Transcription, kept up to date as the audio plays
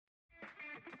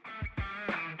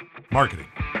Marketing,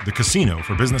 the casino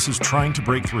for businesses trying to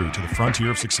break through to the frontier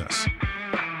of success.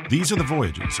 These are the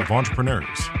voyages of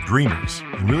entrepreneurs, dreamers,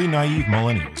 and really naive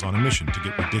millennials on a mission to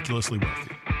get ridiculously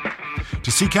wealthy. To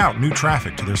seek out new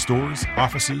traffic to their stores,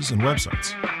 offices, and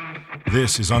websites.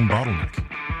 This is Unbottleneck,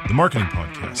 the marketing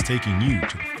podcast taking you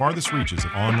to the farthest reaches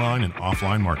of online and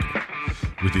offline marketing.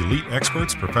 With elite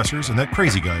experts, professors, and that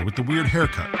crazy guy with the weird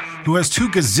haircut who has 2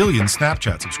 gazillion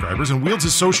Snapchat subscribers and wields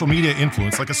his social media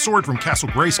influence like a sword from Castle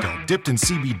Grayskull dipped in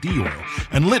CBD oil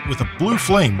and lit with a blue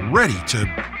flame ready to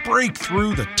break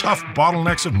through the tough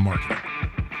bottlenecks of marketing.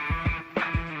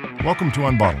 Welcome to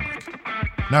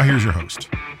Unbottleneck. Now here's your host,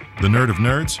 the nerd of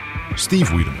nerds,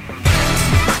 Steve Wiedemann.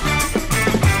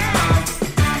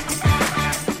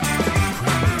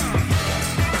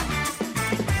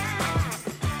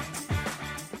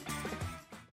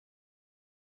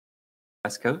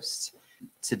 West Coast.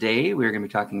 Today, we're going to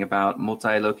be talking about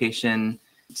multi-location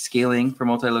scaling for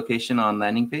multi-location on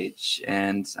landing page.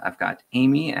 And I've got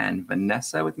Amy and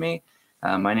Vanessa with me.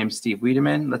 My name is Steve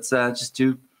Wiedemann. Let's just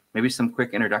do maybe some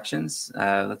quick introductions.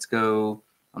 Let's go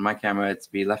on my camera. It's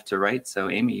be left to right. So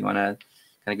Amy, you want to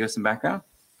kind of give us some background?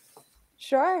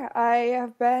 Sure. I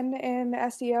have been in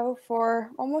SEO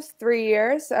for almost 3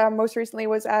 years. Most recently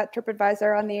was at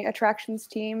TripAdvisor on the attractions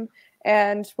team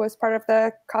and was part of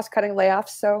the cost-cutting layoffs,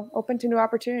 so open to new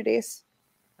opportunities.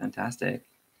 Fantastic.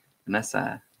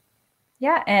 Vanessa?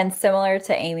 Yeah, and similar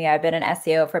to Amy, I've been in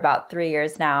SEO for about 3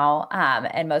 years now,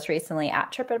 and most recently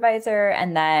at TripAdvisor,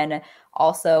 and then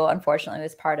also, unfortunately,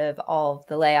 was part of all of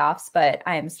the layoffs, but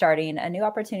I'm starting a new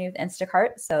opportunity with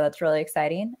Instacart, so that's really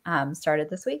exciting. Started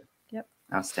this week. Yep.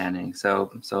 Outstanding. So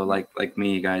like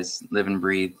me, you guys live and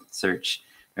breathe search,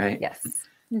 right? Yes.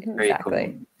 Very exactly.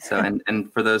 Cool. So,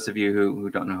 and for those of you who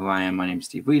don't know who I am, my name is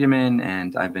Steve Wiedemann,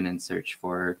 and I've been in search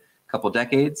for a couple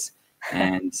decades,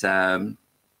 and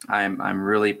I'm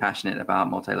really passionate about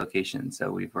multi-location. So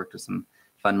we've worked with some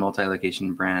fun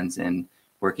multi-location brands and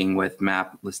working with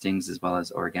map listings as well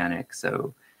as organic.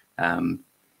 So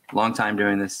long time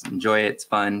doing this, enjoy it, it's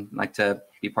fun, like to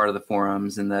be part of the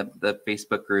forums and the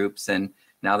Facebook groups, and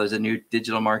now there's a new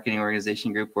digital marketing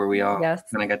organization group where we all kind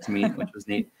of got to meet, which was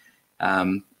neat.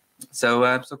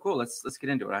 So cool. Let's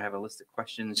get into it. I have a list of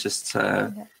questions just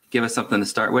to give us something to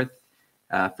start with.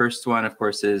 First one, of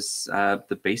course, is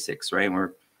the basics, right?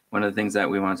 One of the things that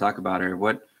we want to talk about are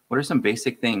what are some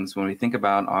basic things when we think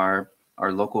about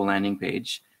our local landing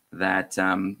page that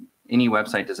any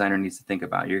website designer needs to think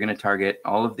about. You're going to target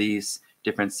all of these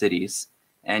different cities,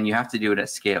 and you have to do it at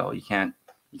scale. You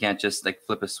can't just like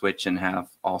flip a switch and have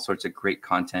all sorts of great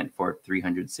content for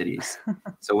 300 cities.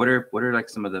 So what are like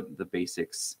some of the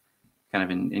basics kind of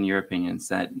in your opinions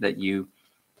that you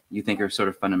think are sort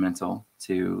of fundamental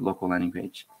to local landing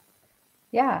page?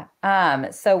 Yeah.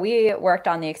 So we worked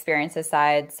on the experiences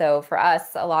side. So for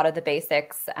us, a lot of the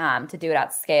basics to do it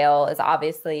at scale is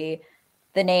obviously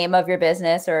the name of your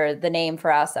business, or the name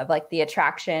for us of like the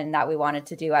attraction that we wanted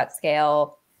to do at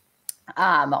scale,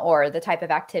 or the type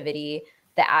of activity,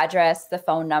 the address, the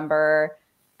phone number,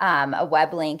 a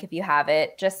web link if you have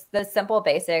it, just the simple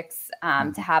basics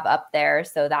to have up there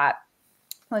so that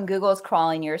when Google's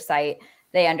crawling your site,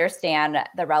 they understand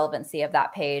the relevancy of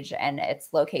that page and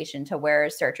its location to where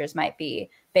searchers might be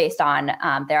based on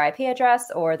their IP address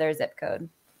or their zip code.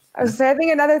 I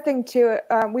think another thing too,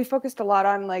 we focused a lot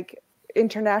on like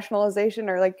internationalization,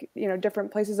 or like,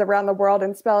 different places around the world,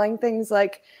 and spelling things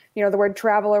like, the word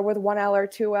traveler with 1 L or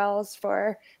 2 L's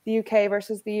for the UK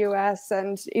versus the US,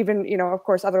 and even, of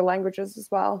course, other languages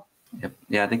as well. Yep.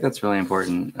 Yeah, I think that's really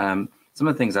important. Some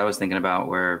of the things I was thinking about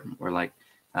were like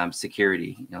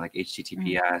security, like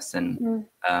HTTPS. And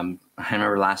I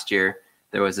remember last year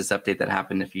there was this update that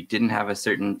happened if you didn't have a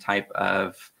certain type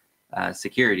of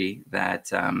security that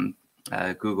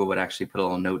Google would actually put a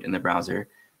little note in the browser.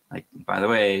 Like, by the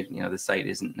way, the site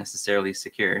isn't necessarily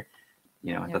secure.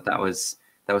 I thought that was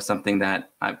something that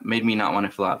made me not want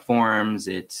to fill out forms.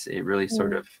 It really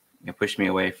sort of pushed me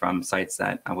away from sites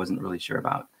that I wasn't really sure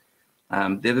about.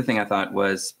 The other thing I thought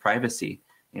was privacy.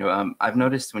 I've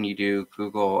noticed when you do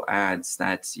Google ads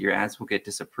that your ads will get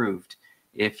disapproved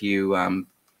if you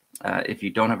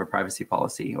don't have a privacy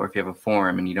policy, or if you have a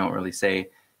form and you don't really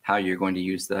say how you're going to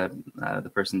use the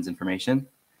person's information.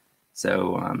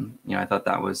 So, I thought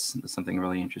that was something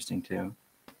really interesting too.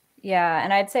 Yeah.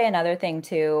 And I'd say another thing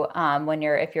too,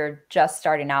 if you're just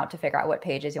starting out to figure out what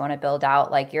pages you want to build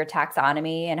out, like your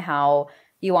taxonomy and how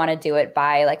you want to do it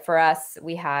by, like for us,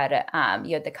 we had,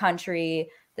 you had the country,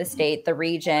 the state, the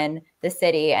region, the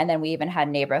city, and then we even had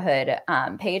neighborhood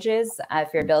pages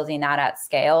if you're building that at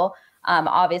scale.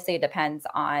 Obviously, it depends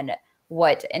on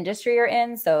what industry you're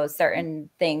in. So certain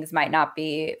things might not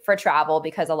be for travel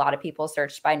because a lot of people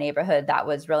searched by neighborhood. That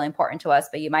was really important to us,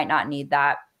 but you might not need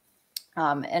that.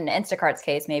 In Instacart's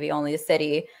case, maybe only a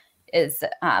city is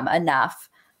enough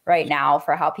right now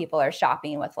for how people are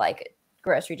shopping with like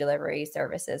grocery delivery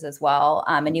services as well.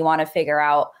 And you want to figure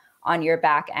out on your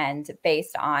back end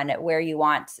based on where you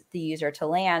want the user to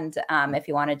land, if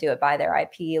you want to do it by their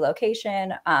IP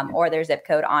location or their zip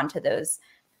code onto those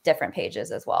different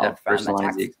pages as well. From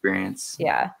personalize the experience.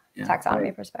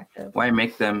 Taxonomy perspective. Why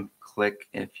make them click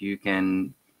if you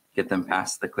can get them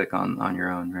past the click on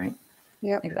your own, right?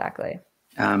 Yeah, exactly.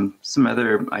 Some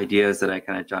other ideas that I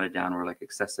kind of jotted down were like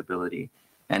accessibility.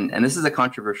 And this is a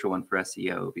controversial one for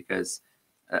SEO because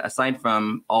aside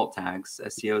from alt tags,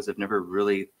 SEOs have never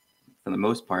really, for the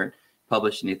most part,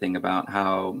 published anything about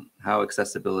how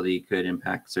accessibility could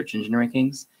impact search engine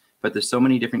rankings. But there's so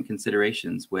many different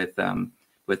considerations with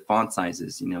font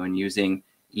sizes, and using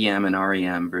EM and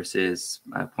REM versus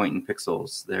point and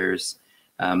pixels. There's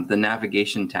the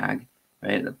navigation tag,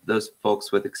 right? Those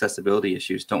folks with accessibility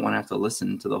issues don't want to have to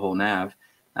listen to the whole nav,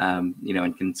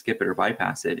 and can skip it or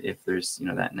bypass it if there's,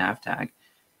 that nav tag.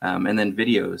 And then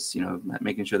videos,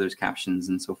 making sure there's captions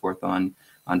and so forth on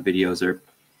videos. Or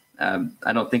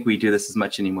I don't think we do this as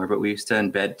much anymore, but we used to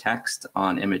embed text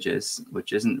on images,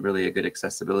 which isn't really a good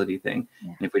accessibility thing.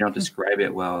 Yeah. And if we don't describe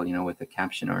it well, with a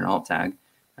caption or an alt tag,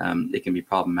 it can be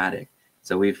problematic.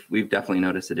 So we've definitely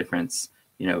noticed a difference,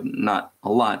 not a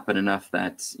lot, but enough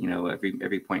that,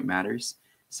 every point matters.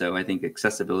 So I think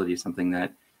accessibility is something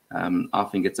that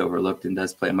often gets overlooked and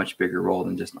does play a much bigger role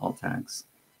than just alt tags.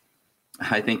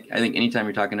 I think anytime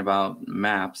you're talking about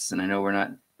maps, and I know we're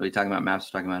not really talking about maps,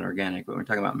 we're talking about organic, but we're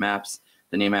talking about maps,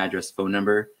 the name, address, phone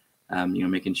number,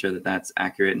 making sure that that's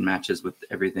accurate and matches with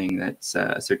everything that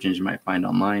a search engine might find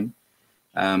online.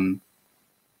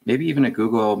 Maybe even a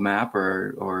Google map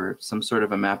or some sort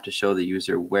of a map to show the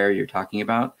user where you're talking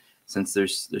about. Since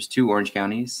there's 2 Orange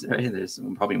counties, right? There's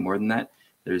probably more than that.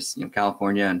 There's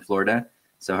California and Florida.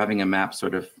 So having a map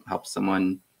sort of helps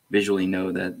someone visually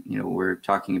know that we're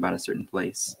talking about a certain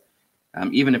place.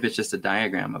 Even if it's just a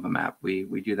diagram of a map, we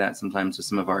do that sometimes with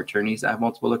some of our attorneys that have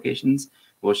multiple locations.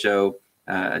 We'll show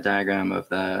a diagram of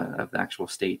the actual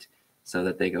state so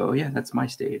that they go, oh yeah, that's my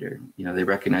state, or they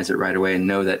recognize it right away and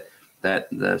know that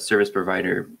the service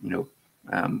provider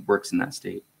works in that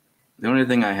state. The only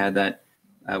thing I had that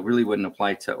really wouldn't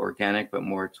apply to organic, but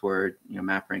more toward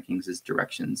map rankings is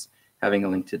directions. Having a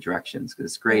link to directions,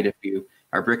 because it's great if you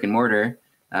are brick and mortar,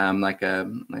 like a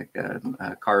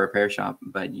car repair shop,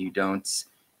 but you don't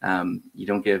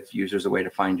give users a way to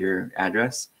find your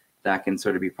address. That can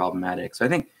sort of be problematic. So I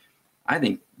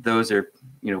think those are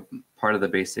part of the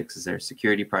basics. Is there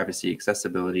security, privacy,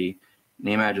 accessibility,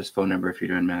 name, address, phone number if you're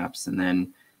doing maps, and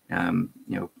then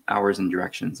hours and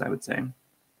directions, I would say.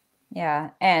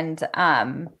 Yeah, and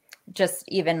just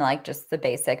even like just the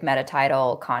basic meta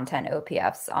title, content,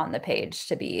 OPFs on the page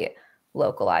to be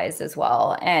localized as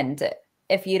well. And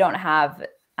if you don't have, if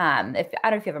I don't know if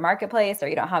you have a marketplace or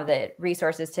you don't have the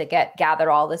resources to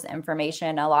gather all this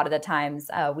information, a lot of the times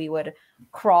we would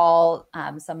crawl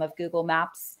some of Google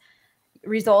Maps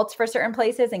results for certain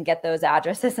places and get those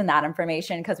addresses and that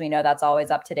information, because we know that's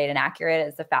always up to date and accurate.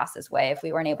 Is the fastest way. If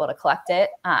we weren't able to collect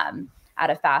it at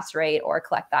a fast rate or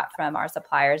collect that from our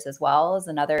suppliers as well, is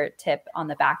another tip on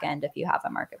the back end if you have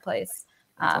a marketplace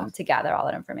to gather all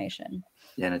that information.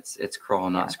 Yeah, and it's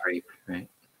crawl, not scrape, right?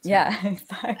 So. Yeah,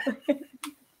 exactly.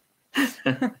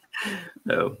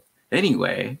 So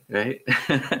anyway, right?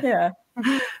 Yeah.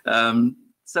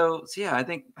 So yeah, I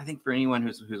think for anyone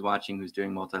who's watching, who's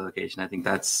doing multi-location, I think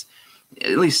that's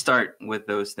at least start with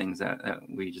those things that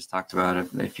we just talked about.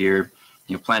 If you're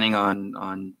planning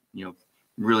on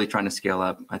really trying to scale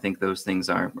up, I think those things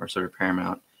are sort of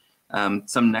paramount.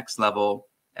 Some next level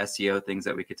SEO things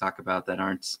that we could talk about that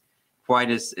aren't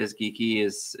quite as geeky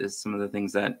as some of the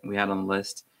things that we had on the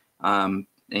list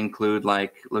include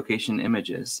like location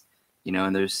images,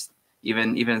 and there's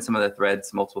even in some of the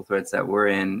threads, multiple threads that we're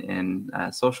in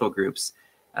social groups,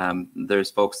 there's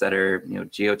folks that are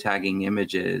geotagging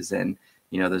images, and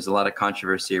there's a lot of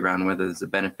controversy around whether there's a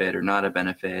benefit or not a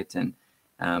benefit, and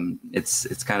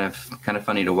it's kind of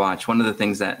funny to watch. One of the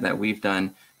things that we've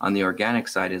done on the organic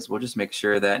side is we'll just make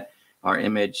sure that our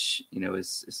image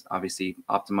is obviously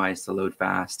optimized to load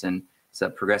fast, and it's a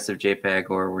progressive JPEG,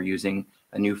 or we're using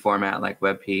a new format like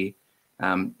WebP.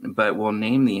 But we'll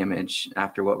name the image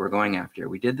after what we're going after.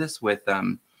 We did this with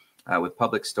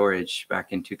public storage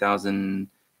back in 2000.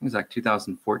 It was like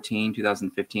 2014,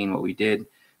 2015. What we did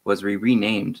was we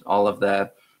renamed all of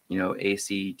the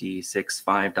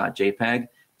acd65.jpg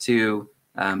to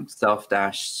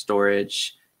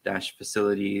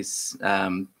self-storage-facilities,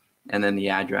 and then the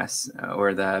address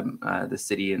or the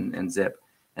city and zip.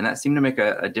 And that seemed to make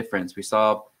a difference. We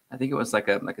saw, I think it was like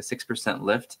a 6%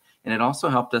 lift. And it also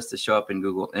helped us to show up in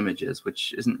Google Images,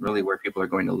 which isn't really where people are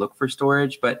going to look for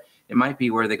storage, but it might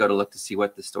be where they go to look to see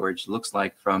what the storage looks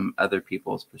like from other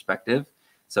people's perspective.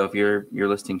 So if your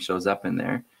listing shows up in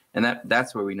there, and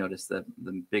that's where we noticed the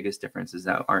biggest difference is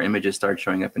that our images started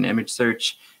showing up in image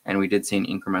search, and we did see an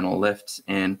incremental lift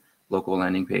in local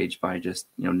landing page by just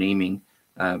naming,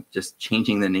 just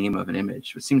changing the name of an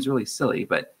image, which seems really silly,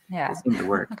 but it seemed to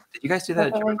work. Did you guys do that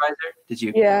at TripAdvisor? Did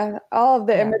you? Yeah, all of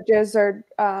the images are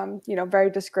very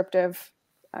descriptive,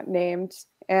 named,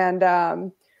 and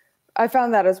I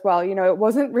found that as well. It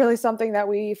wasn't really something that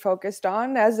we focused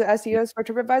on as SEOs for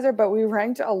TripAdvisor, but we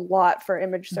ranked a lot for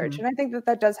image search. And I think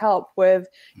that does help with,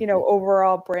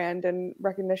 overall brand and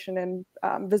recognition and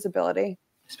visibility.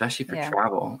 Especially for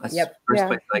travel. That's the first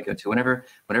place I go to. Whenever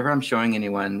I'm showing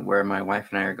anyone where my wife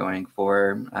and I are going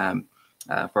for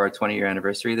our 20-year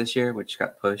anniversary this year, which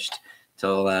got pushed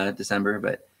till December,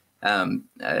 but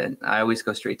I always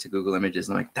go straight to Google Images.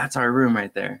 And I'm like, that's our room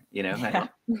right there. I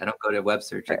don't go to web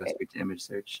search. I go straight to image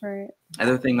search. Right.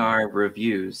 Other thing are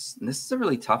reviews. And this is a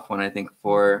really tough one, I think,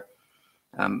 for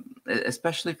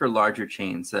especially for larger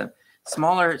chains.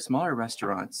 Smaller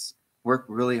restaurants work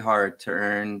really hard to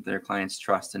earn their clients'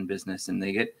 trust in business, and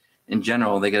in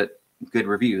general they get good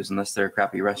reviews unless they're a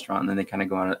crappy restaurant, and then they kind of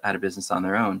go out of business on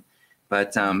their own.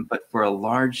 But for a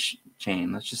large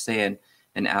chain, let's just say an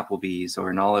Applebee's or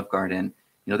an Olive Garden,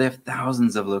 they have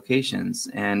thousands of locations,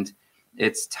 and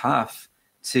it's tough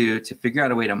to figure out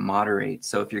a way to moderate.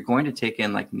 So if you're going to take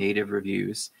in like native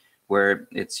reviews, where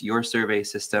it's your survey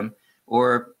system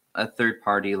or a third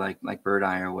party like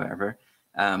Birdeye or whatever,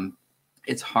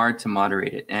 it's hard to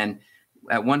moderate it. And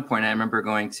at one point, I remember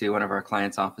going to one of our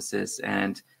clients' offices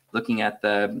and looking at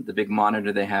the big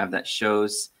monitor they have that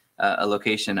shows a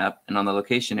location up, and on the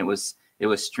location it was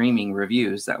streaming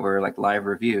reviews that were like live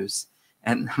reviews,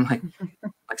 and I'm like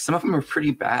some of them are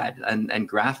pretty bad and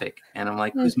graphic, and I'm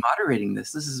like, who's moderating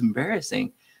this? This is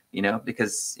embarrassing,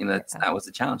 because that was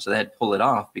the challenge. So they had to pull it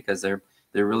off because there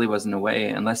really wasn't a way,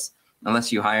 unless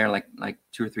you hire like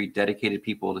 2 or 3 dedicated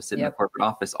people to sit in the corporate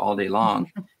office all day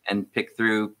long and pick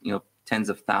through tens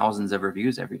of thousands of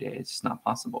reviews every day. It's just not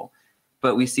possible.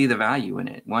 But we see the value in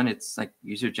it. One, it's like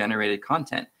user generated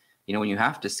content. When you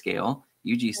have to scale,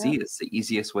 UGC is the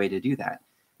easiest way to do that.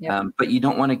 But you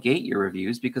don't want to gate your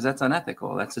reviews because that's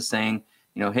unethical. That's just saying,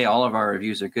 hey, all of our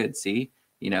reviews are good. See,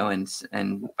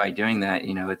 and by doing that,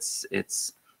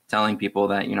 it's telling people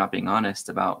that you're not being honest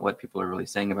about what people are really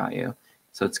saying about you.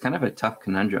 So it's kind of a tough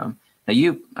conundrum. Now,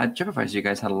 at TripAdvisor, you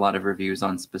guys had a lot of reviews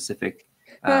on specific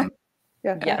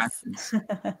yes.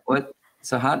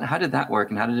 So how did that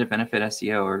work, and how did it benefit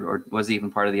SEO, or was it even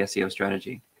part of the SEO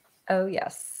strategy? Oh,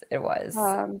 yes, it was.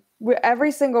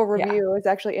 Every single review is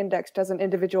actually indexed as an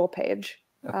individual page.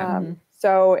 Okay.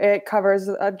 So it covers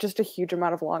just a huge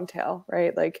amount of long tail,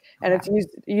 right? And it's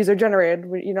user generated.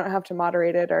 You don't have to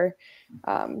moderate it or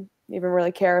even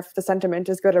really care if the sentiment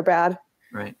is good or bad.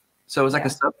 Right. So it was like a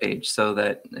subpage, so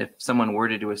that if someone were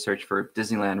to do a search for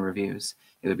Disneyland reviews,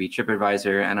 it would be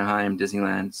TripAdvisor, Anaheim,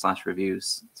 Disneyland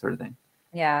 /reviews sort of thing.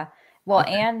 Yeah. Well,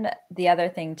 and the other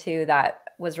thing too that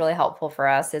was really helpful for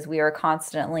us is we were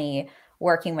constantly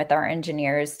working with our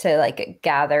engineers to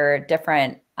gather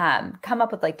different, come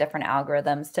up with different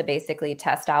algorithms to basically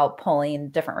test out pulling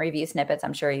different review snippets.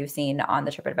 I'm sure you've seen on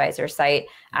the TripAdvisor site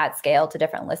at scale to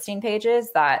different listing pages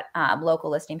that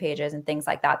local listing pages and things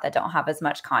like that don't have as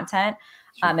much content,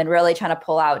 and really trying to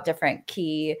pull out different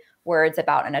key words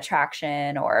about an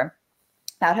attraction or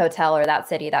that hotel or that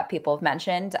city that people have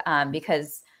mentioned,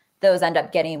 because those end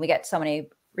up we get so many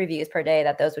reviews per day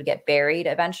that those would get buried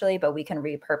eventually, but we can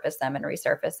repurpose them and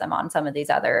resurface them on some of these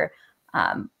other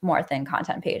more thin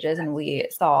content pages. And we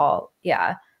saw,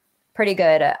 pretty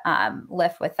good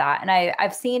lift with that. And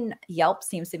I've seen Yelp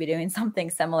seems to be doing something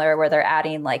similar where they're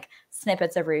adding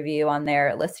snippets of review on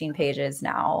their listing pages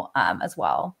now as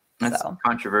well. That's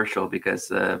controversial because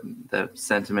the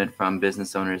sentiment from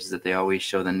business owners is that they always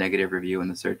show the negative review in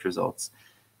the search results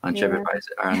on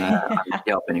TripAdvisor or on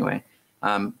Yelp anyway.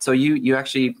 So you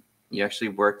actually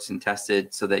worked and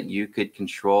tested so that you could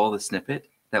control the snippet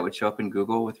that would show up in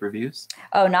Google with reviews?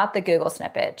 Oh, not the Google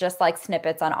snippet, just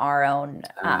snippets on our own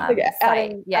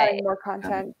site. Adding more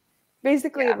content.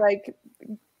 Basically,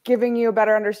 giving you a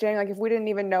better understanding. If we didn't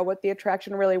even know what the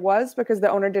attraction really was because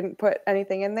the owner didn't put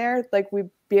anything in there, we'd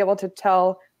be able to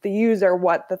tell the user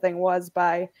what the thing was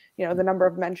by, the number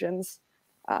of mentions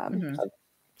of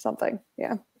something.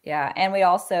 Yeah. Yeah. And we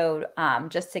also,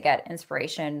 just to get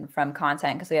inspiration from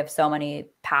content, because we have so many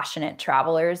passionate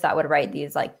travelers that would write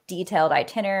these like detailed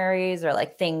itineraries or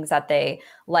like things that they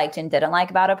liked and didn't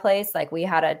like about a place. Like we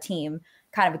had a team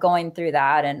kind of going through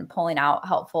that and pulling out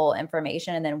helpful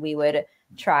information. And then we would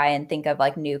try and think of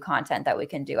like new content that we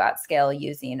can do at scale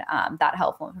using that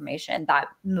helpful information, that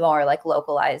more like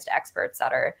localized experts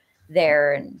that are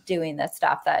there and doing this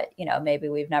stuff that, you know, maybe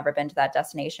we've never been to that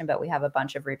destination, but we have a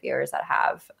bunch of reviewers that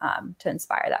have to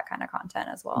inspire that kind of content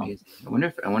as well. Amazing.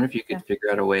 I wonder if you could figure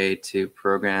out a way to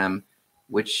program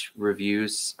which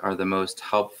reviews are the most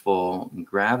helpful,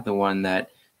 grab the one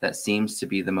that seems to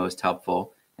be the most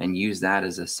helpful and use that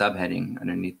as a subheading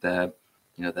underneath the,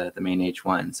 you know, the main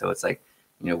H1. So it's like,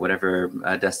 you know, whatever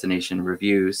destination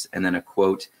reviews, and then a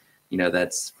quote, you know,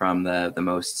 that's from the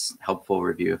most helpful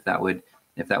review, if that would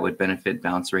benefit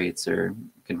bounce rates or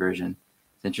conversion.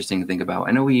 It's interesting to think about.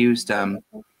 I know we used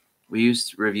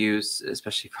reviews,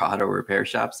 especially for auto repair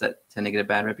shops that tend to get a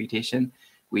bad reputation.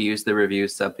 We use the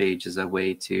reviews subpage as a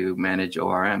way to manage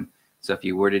ORM. So if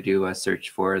you were to do a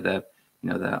search for the, you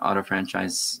know, the auto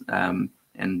franchise and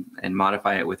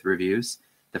modify it with reviews,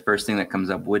 the first thing that comes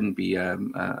up wouldn't be a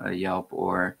Yelp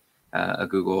or a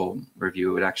Google review.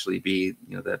 It would actually be,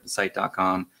 you know, the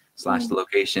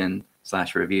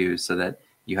site.com/location/reviews, so that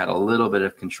you had a little bit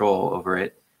of control over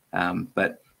it.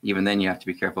 But even then you have to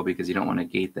be careful because you don't want to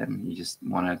gate them. You just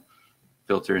want to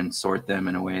filter and sort them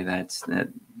in a way that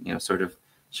you know, sort of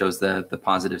shows the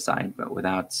positive side, but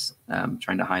without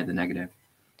trying to hide the negative.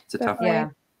 It's a tough one. Yeah.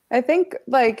 I think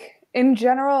like in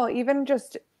general, even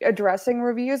just addressing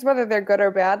reviews, whether they're good or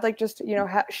bad, like just, you know,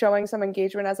 showing some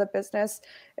engagement as a business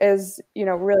is, you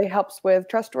know, really helps with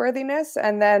trustworthiness.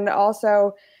 And then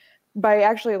also by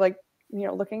actually like, you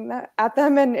know, looking at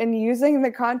them and using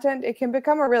the content, it can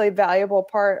become a really valuable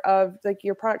part of like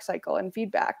your product cycle and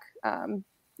feedback.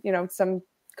 You know, some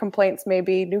complaints,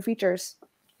 maybe new features.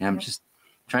 Yeah, I'm just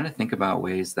trying to think about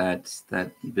ways that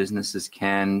businesses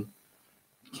can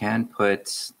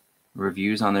put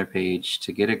reviews on their page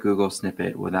to get a Google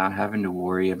snippet without having to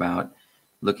worry about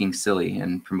looking silly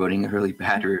and promoting a really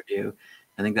bad review.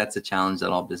 I think that's a challenge that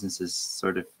all businesses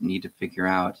sort of need to figure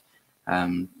out.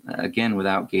 Again,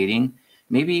 without gating,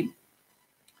 maybe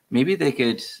they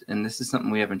could, and this is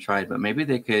something we haven't tried, but maybe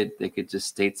they could just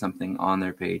state something on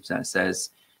their page that says,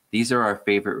 these are our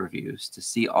favorite reviews. To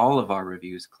see all of our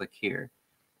reviews, click here.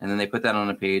 And then they put that on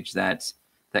a page that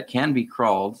can be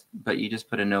crawled, but you just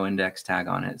put a no index tag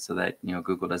on it so that, you know,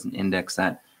 Google doesn't index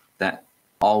that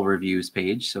all reviews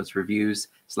page. So it's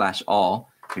reviews/all.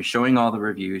 You're showing all the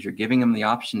reviews. You're giving them the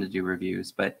option to do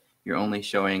reviews, but you're only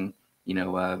showing, you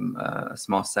know, a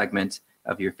small segment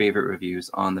of your favorite reviews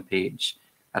on the page.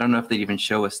 I don't know if they'd even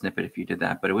show a snippet if you did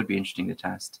that, but it would be interesting to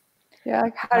test. Yeah,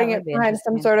 like hiding it behind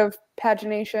some sort of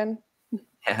pagination.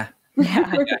 Yeah.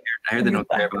 Yeah. I heard they don't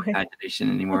care about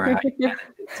pagination anymore.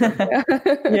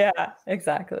 Yeah,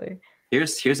 exactly.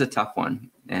 Here's a tough one,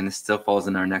 and this still falls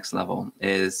in our next level,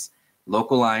 is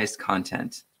localized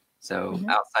content. So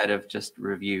outside of just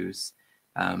reviews,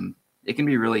 it can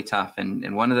be really tough.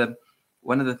 And one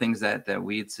of the things that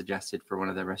we had suggested for one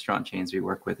of the restaurant chains we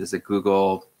work with is a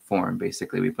Google form.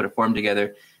 Basically, we put a form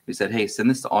together. We said, hey, send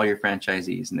this to all your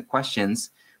franchisees. And the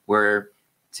questions were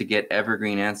to get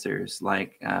evergreen answers,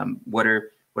 like what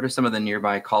are some of the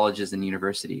nearby colleges and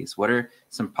universities? What are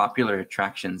some popular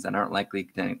attractions that aren't likely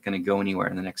going to go anywhere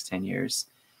in the next 10 years?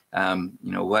 You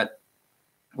know, what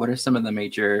are some of the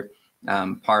major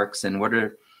parks, and what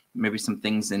are maybe some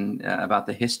things about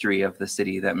the history of the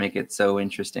city that make it so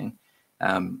interesting?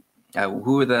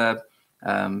 Who are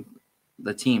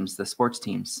the teams, the sports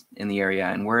teams in the area,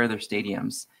 and where are their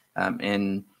stadiums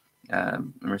in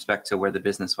respect to where the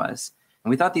business was? And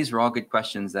we thought these were all good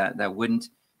questions that wouldn't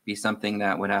be something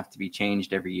that would have to be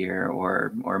changed every year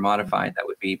or modified. That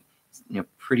would be, you know,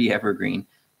 pretty evergreen,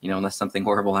 you know, unless something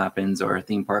horrible happens or a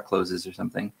theme park closes or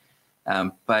something.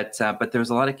 But there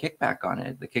was a lot of kickback on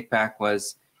it. The kickback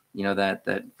was, you know, that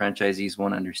franchisees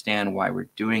won't understand why we're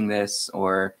doing this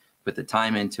or put the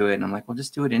time into it. And I'm like, well,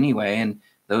 just do it anyway. And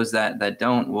those that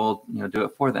don't, we'll, you know, do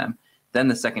it for them. Then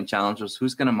the second challenge was,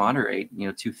 who's going to moderate, you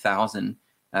know, 2,000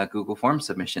 Google Form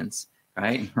submissions,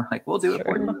 right? And we're like, we'll do it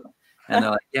for you. And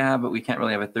they're like, yeah, but we can't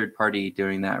really have a third party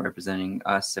doing that, representing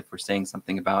us if we're saying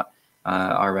something about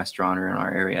our restaurant or in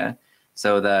our area.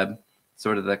 So the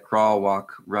sort of the crawl,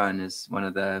 walk, run is one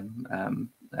of the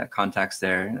contacts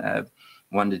there.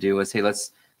 One to do was, hey,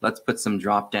 let's put some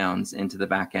drop downs into the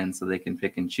back end so they can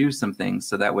pick and choose some things.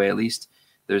 So that way, at least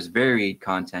there's varied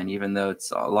content, even though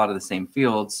it's a lot of the same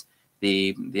fields.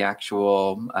 The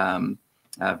actual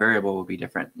variable will be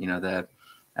different. You know,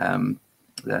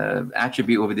 the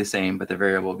attribute will be the same, but the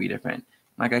variable will be different.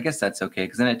 Like, I guess that's okay,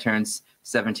 because then it turns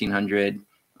 1,700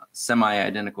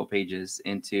 semi-identical pages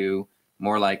into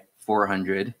more like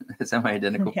 400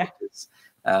 semi-identical pages.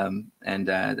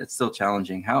 It's still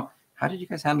challenging. How did you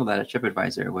guys handle that at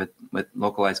TripAdvisor with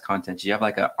localized content? Did you have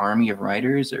like an army of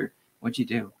writers, or what'd you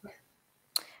do?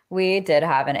 We did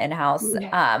have an in-house on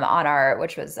our,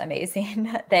 which was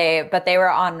amazing. They were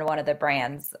on one of the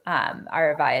brands,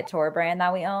 our Viator brand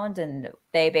that we owned, and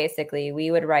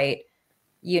we would write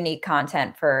unique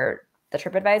content for the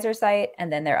TripAdvisor site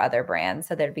and then their other brands.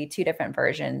 So there'd be two different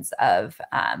versions of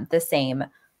the same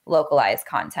localized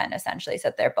content, essentially, so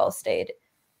that they're both stayed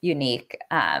unique.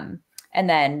 And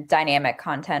then dynamic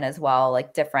content as well,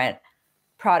 like different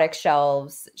product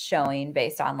shelves showing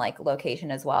based on like location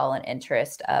as well and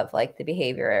interest of like the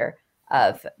behavior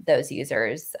of those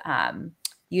users.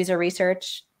 User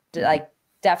research, like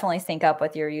definitely sync up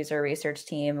with your user research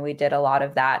team. We did a lot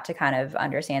of that to kind of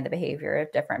understand the behavior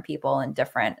of different people in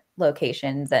different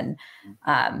locations and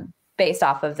based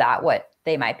off of that, what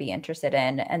they might be interested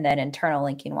in. And then internal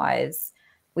linking wise,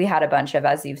 we had a bunch of,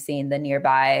 as you've seen, the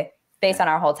nearby, based on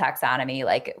our whole taxonomy,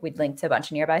 like we'd link to a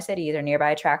bunch of nearby cities or nearby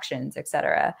attractions, et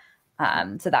cetera.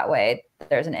 So that way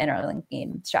there's an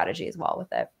interlinking strategy as well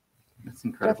with it. That's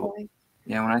incredible. Definitely.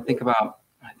 Yeah. When I think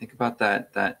about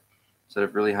that sort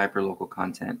of really hyper local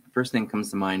content, the first thing that comes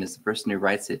to mind is the person who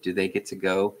writes it. Do they get to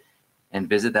go and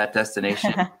visit that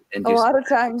destination? And A lot of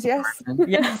times, yes.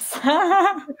 Yes.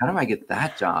 How do I get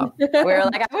that job? We're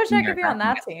like, I wish I could be on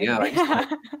that team. Yeah, I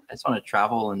just want to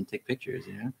travel and take pictures,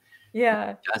 you know? Yeah.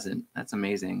 It doesn't. That's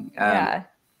amazing. Yeah.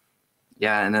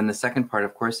 Yeah. And then the second part,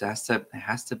 of course, it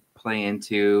has to play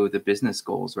into the business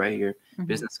goals, right? Your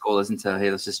business goal isn't to, hey,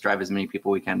 let's just drive as many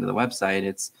people we can to the website.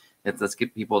 It's let's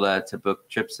get people to book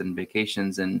trips and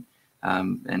vacations and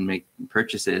make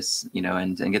purchases, you know,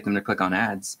 and get them to click on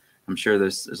ads. I'm sure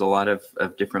there's a lot of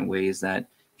different ways that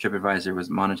TripAdvisor was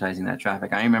monetizing that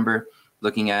traffic. I remember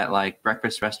looking at like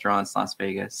breakfast restaurants, Las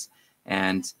Vegas,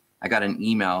 and I got an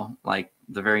email like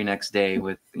the very next day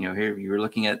with, you know, here you were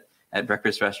looking at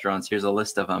breakfast restaurants. Here's a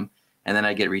list of them. And then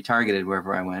I get retargeted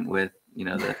wherever I went with, you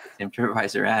know, the same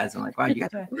TripAdvisor ads. I'm like, wow, you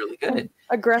guys are really good.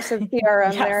 Aggressive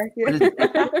PRM there.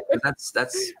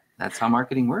 That's how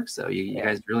marketing works, though. You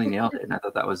guys really nailed it. And I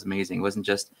thought that was amazing. It wasn't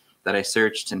just that I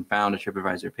searched and found a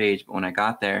TripAdvisor page, but when I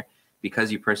got there,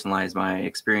 because you personalized my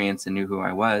experience and knew who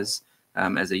I was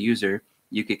as a user,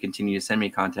 you could continue to send me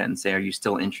content and say, are you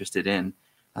still interested in?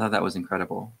 I thought that was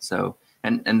incredible. So,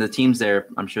 and the teams there,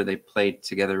 I'm sure they played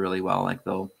together really well. Like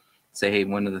they'll say, hey,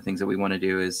 one of the things that we want to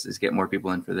do is get more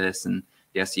people in for this. And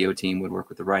the SEO team would work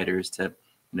with the writers to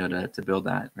build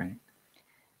that, right?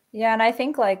 Yeah. And I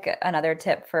think like another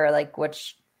tip for like,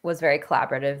 which was very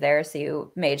collaborative there. So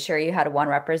you made sure you had one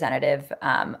representative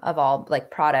of all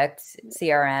like products,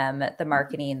 CRM, the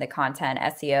marketing, the content,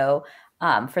 SEO,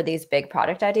 for these big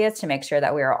product ideas to make sure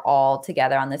that we were all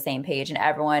together on the same page and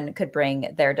everyone could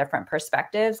bring their different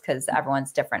perspectives because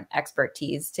everyone's different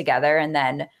expertise together. And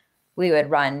then we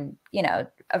would run, you know,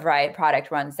 a variety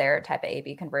product runs their type of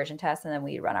A/B conversion test, and then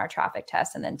we run our traffic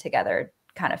test, and then together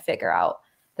kind of figure out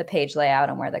the page layout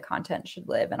and where the content should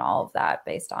live and all of that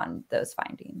based on those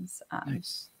findings.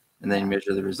 Nice. And then you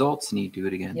measure the results and you do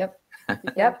it again. Yep.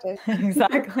 Yep.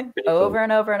 Exactly. Over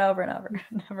and over and over and over.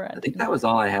 Never ending. I think that was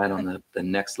all I had on the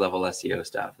next level SEO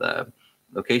stuff. The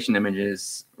location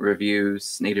images,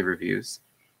 reviews, native reviews,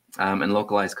 and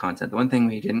localized content. The one thing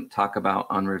we didn't talk about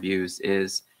on reviews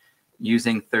is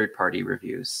using third-party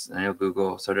reviews. I know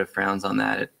Google sort of frowns on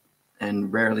that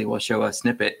and rarely will show a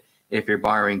snippet if you're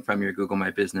borrowing from your Google My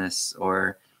Business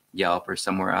or Yelp or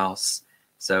somewhere else.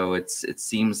 So it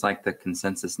seems like the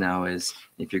consensus now is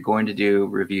if you're going to do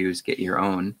reviews, get your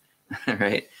own,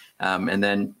 right? And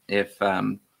then if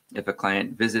a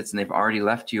client visits and they've already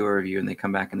left you a review and they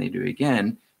come back and they do it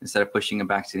again, instead of pushing them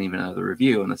back to even another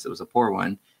review, unless it was a poor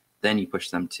one, then you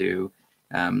push them to,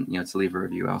 to leave a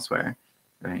review elsewhere,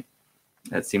 right?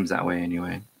 That seems that way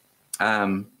anyway.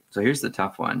 So here's the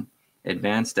tough one,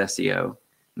 advanced SEO.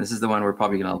 This is the one we're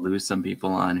probably going to lose some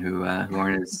people on who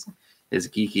aren't as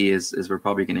geeky as we're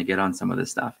probably going to get on some of this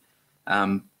stuff.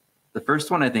 The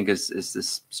first one I think is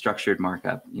this structured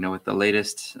markup. You know, with the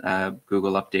latest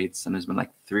Google updates, and there's been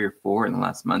like 3 or 4 in the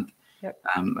last month. Yep.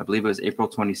 I believe it was April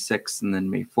 26th and then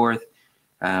May 4th.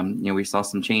 We saw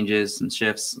some changes, some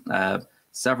shifts.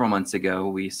 Several months ago,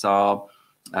 we saw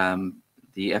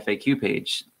the FAQ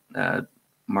page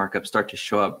markup start to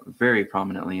show up very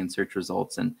prominently in search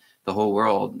results, and the whole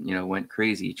world, went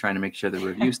crazy trying to make sure the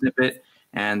review snippet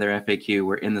and their FAQ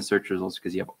were in the search results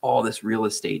because you have all this real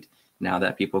estate now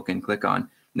that people can click on. And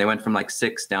they went from like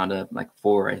 6 down to like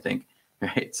 4, I think.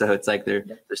 right? So it's like they're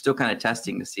still kind of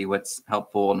testing to see what's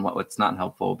helpful and what's not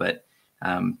helpful. But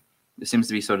there seems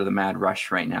to be sort of the mad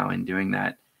rush right now in doing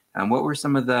that. What were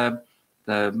some of the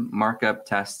markup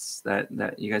tests that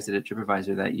you guys did at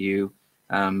TripAdvisor that you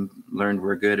learned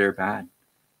were good or bad?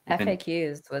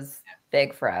 FAQs was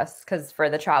big for us because for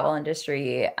the travel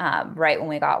industry, right when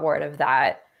we got word of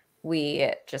that,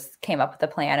 we just came up with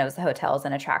a plan. It was the hotels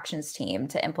and attractions team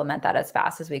to implement that as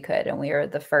fast as we could. And we were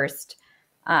the first,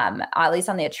 at least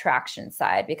on the attraction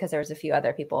side, because there was a few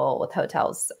other people with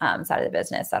hotels side of the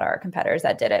business that are competitors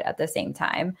that did it at the same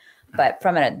time. But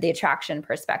from the attraction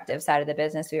perspective side of the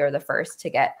business, we were the first to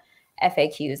get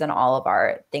FAQs on all of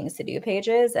our things to do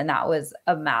pages. And that was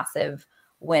a massive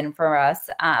win for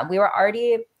us. We were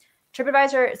already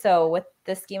TripAdvisor. So with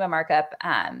the schema markup,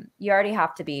 you already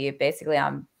have to be basically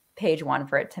on page one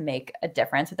for it to make a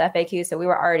difference with FAQ. So we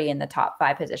were already in the top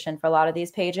 5 position for a lot of these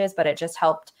pages, but it just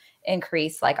helped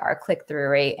increase like our click-through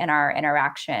rate and our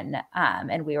interaction.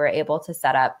 And we were able to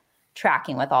set up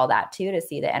tracking with all that too, to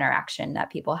see the interaction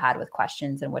that people had with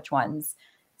questions and which ones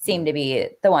seemed to be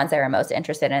the ones they were most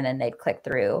interested in, and they'd click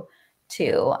through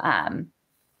to.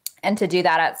 And to do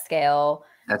that at scale,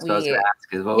 that's what I was going to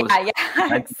ask. How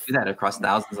did you do that across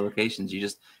thousands of locations? You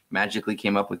just magically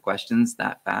came up with questions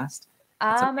that fast?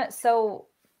 So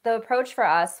the approach for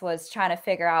us was trying to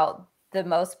figure out the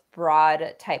most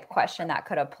broad type question that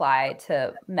could apply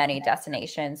to many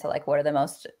destinations. So like, what are the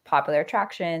most popular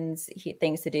attractions,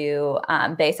 things to do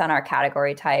based on our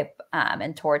category type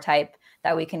and tour type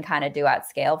that we can kind of do at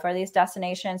scale for these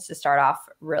destinations to start off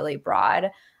really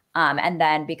broad. And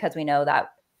then because we know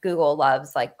that Google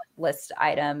loves like list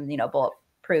item,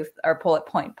 bulletproof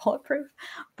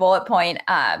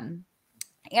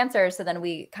answers. So then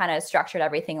we kind of structured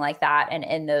everything like that. And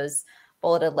in those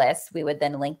bulleted lists, we would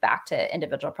then link back to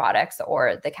individual products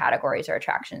or the categories or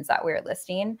attractions that we were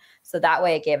listing. So that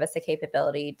way it gave us the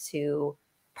capability to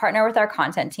partner with our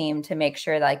content team to make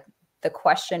sure like the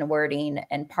question wording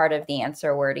and part of the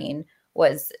answer wording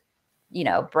was,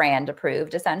 brand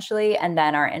approved essentially. And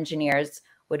then our engineers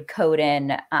would code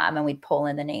in and we'd pull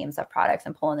in the names of products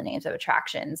and pull in the names of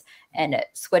attractions and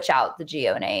switch out the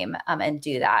geo name and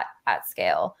do that at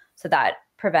scale. So that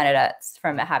prevented us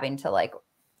from having to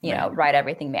write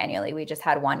everything manually. We just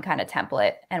had one kind of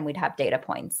template and we'd have data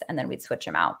points and then we'd switch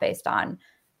them out based on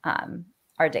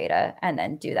our data and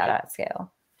then do that at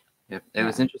scale. Yep. It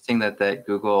was interesting that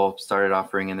Google started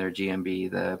offering in their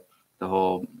GMB the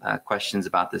whole questions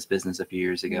about this business a few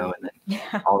years ago, and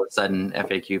then all of a sudden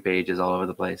FAQ pages all over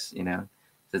the place. So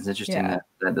it's interesting that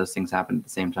those things happen at the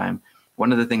same time.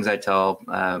 One of the things I tell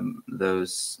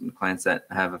those clients that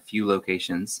have a few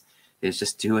locations is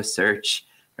just do a search,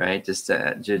 right? Just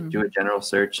do a general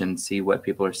search and see what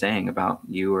people are saying about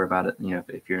you or about it.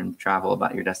 If you're in travel,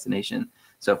 about your destination.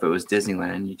 So if it was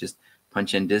Disneyland, you just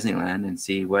punch in Disneyland and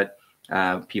see what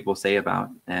people say about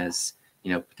as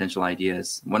potential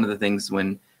ideas. One of the things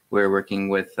when we're working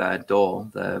with Dole,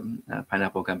 the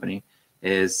pineapple company,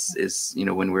 is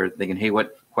when we're thinking, hey,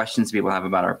 what questions people have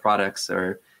about our products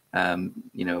or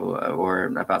or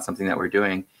about something that we're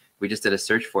doing, we just did a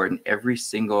search for it, and every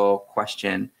single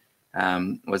question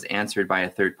was answered by a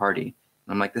third party.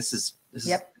 And I'm like, this is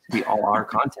be all our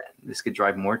content. This could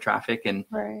drive more traffic and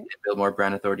build more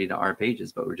brand authority to our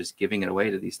pages, but we're just giving it away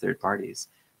to these third parties.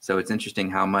 So it's interesting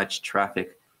how much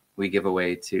traffic we give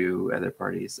away to other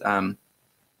parties.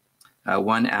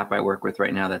 One app I work with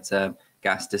right now that's a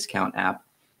gas discount app.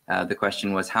 The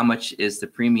question was, how much is the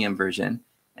premium version?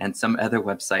 And some other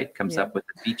website comes up with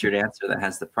a featured answer that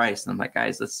has the price. And I'm like,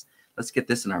 guys, let's get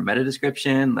this in our meta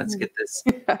description. Let's get this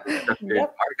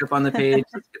markup on the page.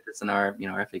 Let's get this in our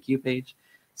our FAQ page.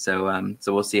 So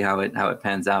we'll see how it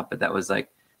pans out. But that was like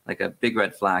a big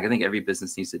red flag. I think every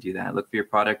business needs to do that. Look for your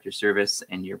product, your service,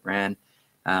 and your brand.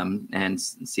 And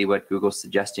see what Google's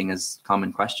suggesting as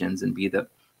common questions and be the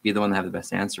one to have the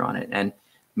best answer on it. And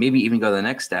maybe even go the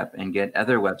next step and get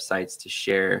other websites to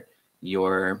share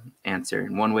your answer.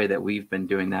 And one way that we've been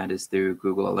doing that is through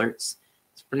Google Alerts.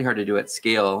 It's pretty hard to do at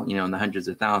scale, in the hundreds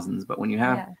of thousands, but when you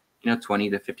have 20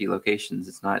 to 50 locations,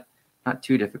 it's not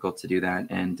too difficult to do that.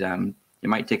 And it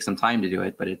might take some time to do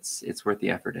it, but it's worth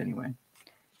the effort anyway.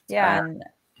 Yeah. And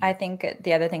I think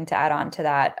the other thing to add on to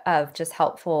that of just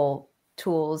helpful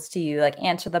tools to you, like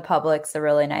Answer the Public's a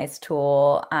really nice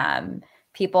tool.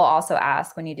 People also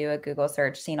ask when you do a Google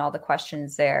search, seeing all the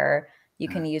questions there, you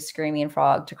can use Screaming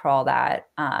Frog to crawl that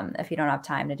if you don't have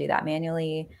time to do that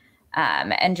manually.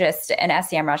 And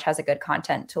SEMrush has a good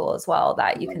content tool as well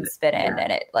that you can spit in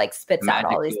and it spits out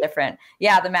all these different,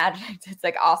 the magic.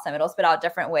 It's awesome. It'll spit out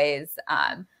different ways,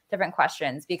 different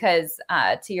questions because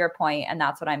to your point, and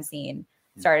that's what I'm seeing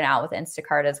starting out with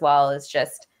Instacart as well, is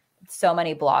just so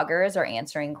many bloggers are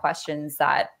answering questions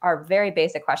that are very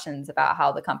basic questions about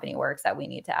how the company works that we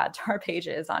need to add to our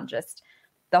pages on just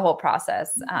the whole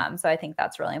process. So I think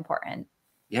that's really important.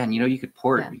 Yeah. And you could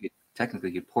port, you could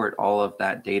technically port all of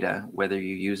that data, whether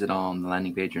you use it on the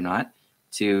landing page or not,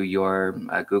 to your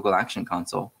Google Action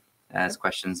Console as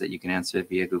questions that you can answer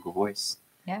via Google Voice.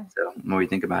 Yeah. So the more you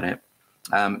think about it.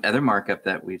 Other markup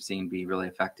that we've seen be really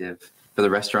effective for the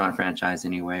restaurant franchise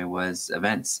anyway was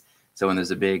events. So when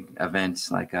there's a big event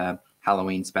like a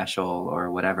Halloween special or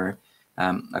whatever,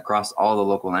 across all the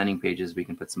local landing pages, we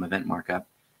can put some event markup.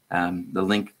 The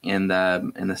link in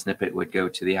the snippet would go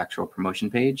to the actual promotion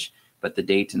page, but the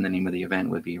date and the name of the event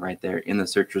would be right there in the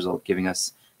search result, giving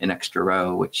us an extra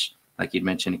row, which, like you'd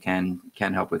mentioned, can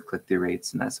help with click-through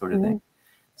rates and that sort of thing.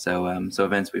 So so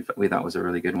events we thought was a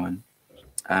really good one.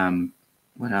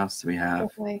 What else do we have?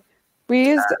 Definitely. We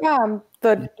used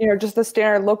just the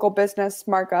standard local business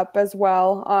markup as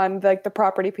well on the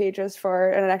property pages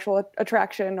for an actual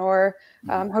attraction or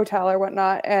hotel or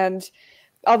whatnot. And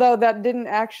although that didn't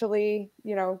actually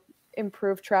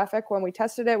improve traffic when we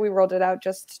tested it, we rolled it out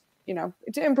just to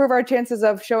improve our chances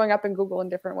of showing up in Google in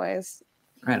different ways.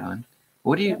 Right on.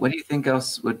 What do you think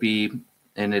else would be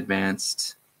an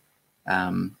advanced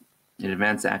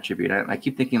attribute? I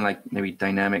keep thinking like maybe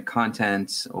dynamic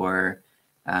content or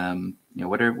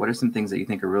what are some things that you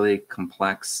think are really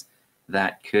complex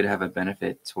that could have a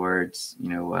benefit towards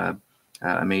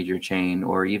a major chain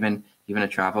or even a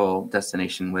travel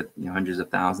destination with hundreds of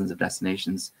thousands of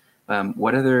destinations?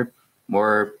 What other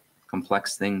more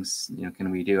complex things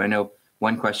can we do? I know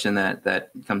one question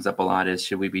that comes up a lot is,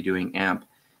 should we be doing AMP?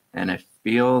 And I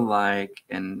feel like,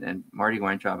 and Marty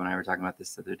Weintraub and I were talking about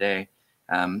this the other day,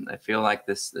 I feel like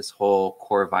this whole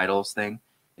Core Vitals thing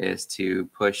is to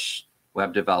push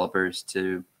web developers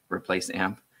to replace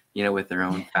AMP, with their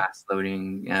own fast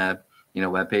loading,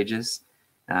 web pages.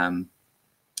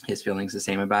 His feeling's the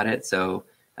same about it. So,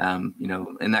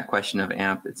 in that question of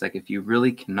AMP, it's like, if you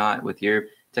really cannot, with your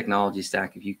technology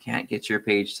stack, if you can't get your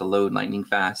page to load lightning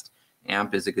fast,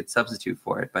 AMP is a good substitute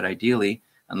for it. But ideally,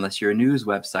 unless you're a news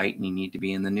website and you need to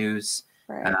be in the news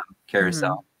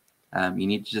carousel, you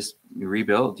need to just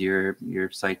rebuild your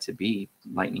site to be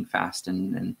lightning fast.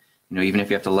 And even if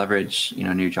you have to leverage,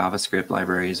 new JavaScript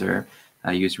libraries or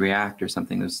use React or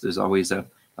something, there's always a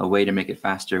way to make it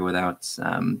faster without,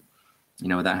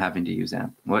 without having to use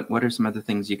AMP. What are some other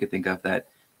things you could think of that,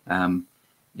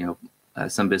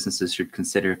 some businesses should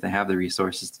consider if they have the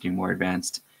resources to do more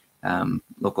advanced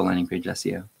local landing page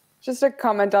SEO? Just a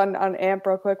comment on AMP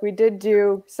real quick. We did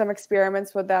do some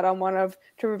experiments with that on one of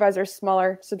TripAdvisor's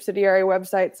smaller subsidiary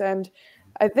websites. And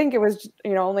I think it was,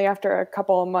 only after a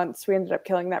couple of months, we ended up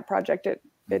killing that project. It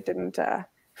didn't,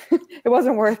 it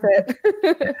wasn't worth it.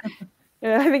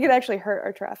 I think it actually hurt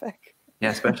our traffic.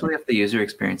 Yeah, especially if the user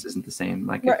experience isn't the same.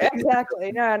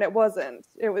 Exactly. No, and it wasn't.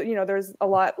 It was, there's a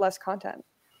lot less content.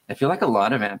 I feel like a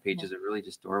lot of AMP pages are really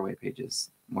just doorway pages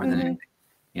more than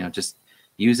anything. Just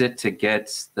use it to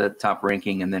get the top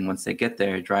ranking, and then once they get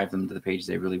there, drive them to the page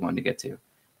they really want to get to.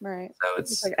 Right. So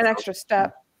it's like an extra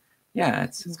step. Yeah,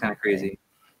 it's kind of crazy.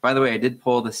 By the way, I did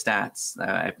pull the stats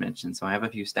I've mentioned, so I have a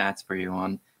few stats for you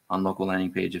on local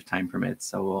landing page if time permits.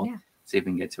 So we'll see if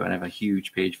we can get to it. I have a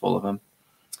huge page full of them.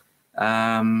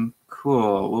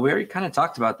 Cool. Well, we already kind of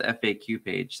talked about the FAQ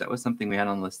page. That was something we had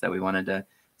on the list that we wanted to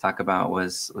talk about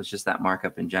was just that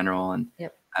markup in general.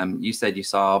 And you said you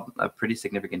saw a pretty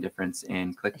significant difference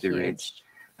in click-through rates.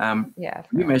 Are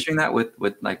you measuring that with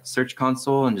like Search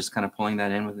Console and just kind of pulling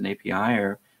that in with an API,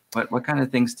 or what kind of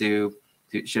things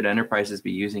should enterprises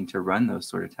be using to run those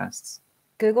sort of tests?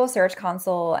 Google Search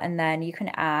Console, and then you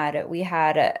can add, we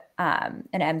had an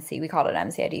MC, we called it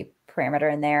MCID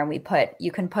parameter in there, and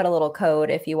you can put a little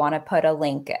code if you want to put a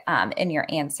link in your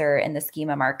answer in the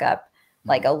schema markup,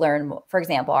 like for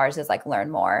example, ours is like learn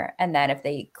more. And then if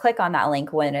they click on that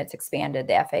link when it's expanded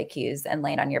the FAQs and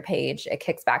land on your page, it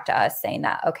kicks back to us saying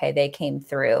that, okay, they came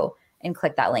through and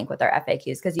click that link with their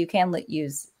FAQs. Because you can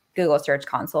use Google Search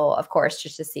Console, of course,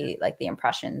 just to see like the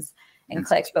impressions and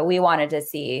clicks, but we wanted to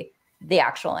see the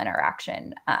actual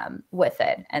interaction with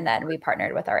it. And then we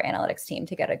partnered with our analytics team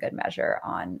to get a good measure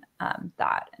on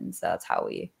that. And so that's how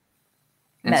we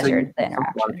measured the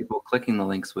interaction. A lot of people clicking the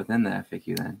links within the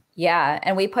FAQ then. Yeah.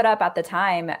 And we put up at the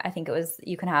time, I think it was,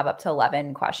 you can have up to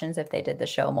 11 questions if they did the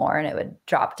show more, and it would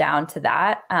drop down to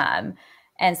that.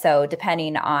 And so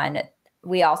depending on,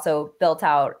 we also built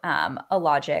out a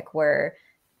logic where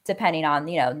depending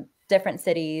on, different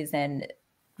cities and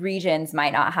regions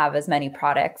might not have as many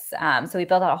products. So we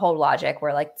built out a whole logic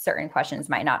where like certain questions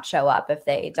might not show up if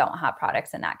they don't have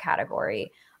products in that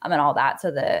category. and all that.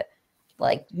 So the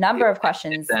number of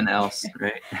questions then else,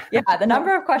 right? Yeah, the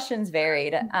number of questions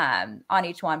varied on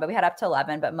each one, but we had up to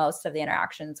 11, but most of the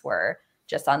interactions were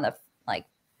just on the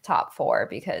top 4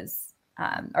 because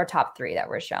or top 3 that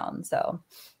were shown. So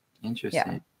interesting.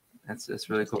 Yeah. That's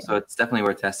really cool. So it's definitely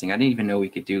worth testing. I didn't even know we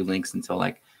could do links until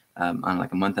on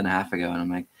a month and a half ago. And I'm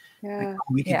like, oh,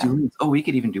 we could do links. Oh, we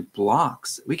could even do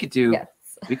blocks. We could do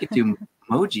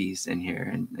emojis in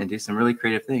here and do some really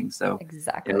creative things. So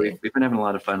exactly. We've been having a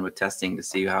lot of fun with testing to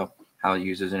see how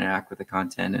users interact with the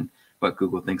content and what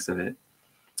Google thinks of it.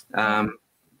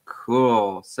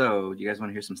 Cool. So do you guys want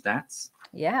to hear some stats?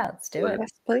 Yeah, let's do it. Yes,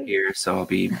 please. Here, so I'll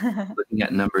be looking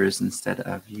at numbers instead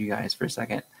of you guys for a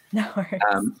second. No worries.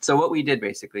 So what we did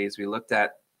basically is we looked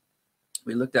at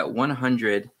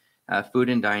 100 food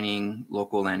and dining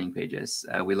local landing pages.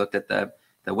 We looked at the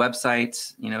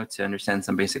website, to understand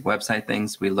some basic website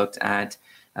things. We looked at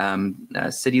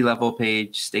city level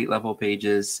page, state level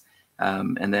pages,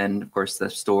 and then of course the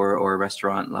store or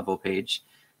restaurant level page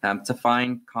to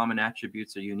find common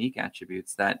attributes or unique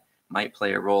attributes that might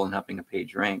play a role in helping a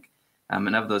page rank.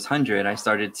 And of those 100, I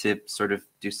started to sort of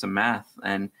do some math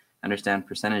and understand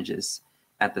percentages.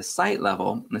 At the site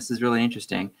level, and this is really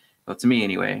interesting, well, to me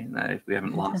anyway, if we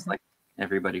haven't lost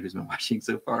everybody who's been watching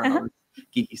so far on all this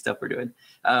geeky stuff we're doing.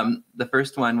 The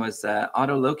first one was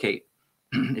auto-locate.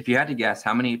 If you had to guess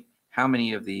how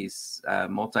many of these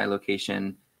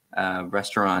multi-location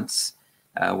restaurants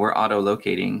were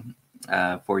auto-locating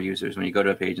for users, when you go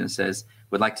to a page and it says,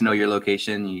 would like to know your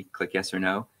location, you click yes or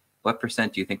no, what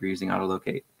percent do you think we're using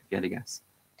auto-locate, if you had to guess?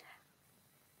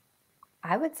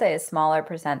 I would say a smaller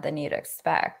percent than you'd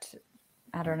expect.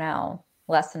 I don't know.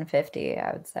 Less than 50,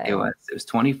 I would say. It was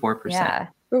 24%. Yeah.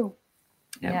 Ooh.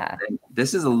 Yeah.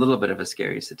 This is a little bit of a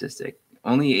scary statistic.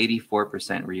 Only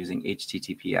 84% were using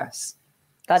HTTPS.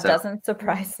 That doesn't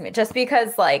surprise me. Just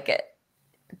because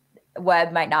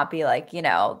web might not be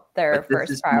their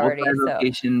first priority.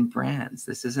 Multi-location brands.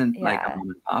 This isn't like a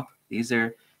mom and pop. These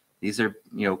are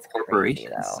corporations.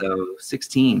 Crazy, so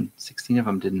 16 of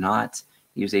them did not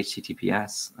use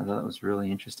HTTPS. I thought that was really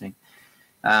interesting.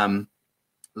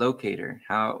 Locator,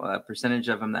 how a percentage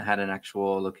of them that had an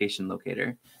actual location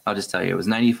locator. I'll just tell you, it was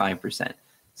 95%.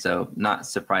 So not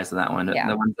surprised with that one.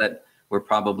 The ones that were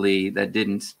that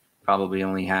didn't probably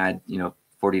only had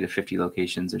 40 to 50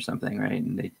 locations or something, right?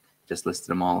 And they just listed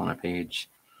them all on a page.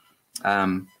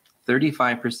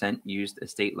 35% used a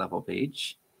state level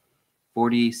page.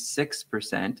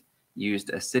 46% used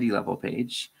a city level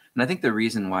page. And I think the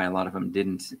reason why a lot of them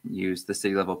didn't use the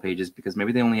city level page is because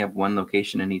maybe they only have one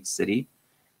location in each city.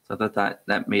 So I thought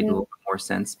that made a little bit more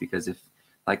sense, because if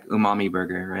Umami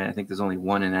Burger, right? I think there's only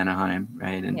one in Anaheim,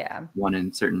 right? And one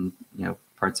in certain,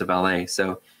 parts of LA.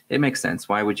 So it makes sense.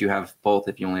 Why would you have both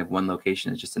if you only have one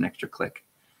location? It's just an extra click.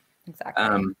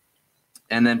 Exactly.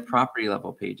 And then property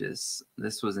level pages.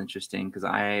 This was interesting because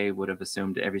I would have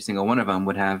assumed every single one of them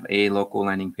would have a local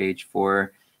landing page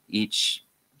for each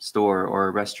store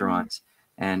or restaurant,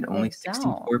 and only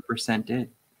 64% did.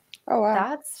 Oh wow,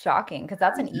 that's shocking, because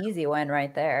that's an easy one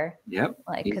right there. Yep,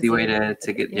 easy way to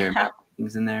get your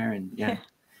things in there, and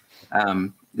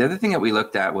the other thing that we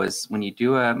looked at was when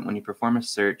you perform a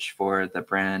search for the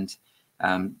brand,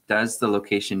 does the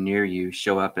location near you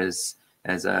show up as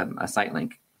a site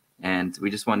link? And we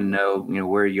just want to know,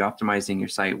 where are you optimizing your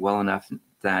site well enough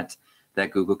that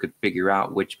Google could figure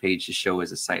out which page to show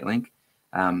as a site link.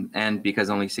 And because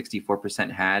only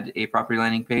 64% had a property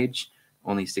landing page,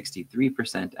 only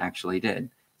 63% actually did.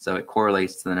 So it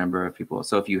correlates to the number of people.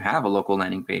 So if you have a local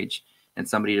landing page and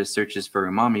somebody just searches for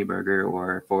Umami Burger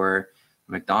or for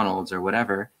McDonald's or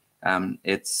whatever,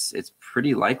 it's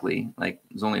pretty likely,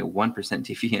 there's only a 1%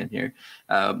 TV in here.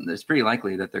 It's pretty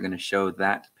likely that they're going to show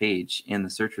that page in the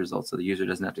search results, so the user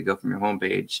doesn't have to go from your home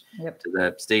page to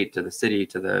the state, to the city,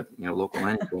 to the local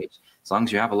landing page. As long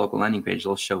as you have a local landing page,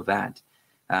 they'll show that.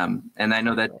 And I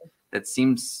know that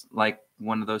seems like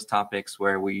one of those topics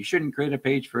where you shouldn't create a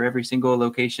page for every single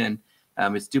location.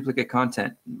 It's duplicate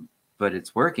content, but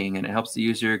it's working and it helps the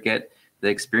user get the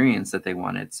experience that they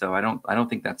wanted. So I don't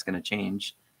think that's going to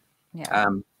change.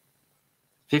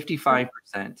 55%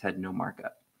 had no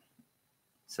markup.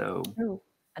 So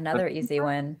another easy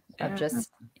one of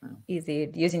just easy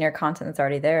using your content that's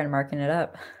already there and marking it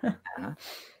up.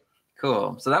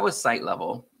 Cool. So that was site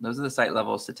level. Those are the site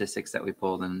level statistics that we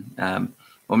pulled, and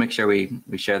we'll make sure we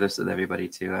share this with everybody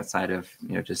too, outside of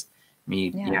just me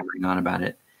yammering on about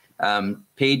it.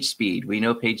 Page speed. We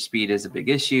know page speed is a big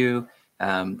issue.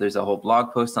 There's a whole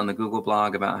blog post on the Google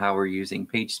blog about how we're using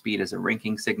page speed as a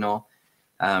ranking signal.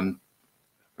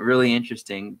 Really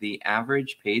interesting. The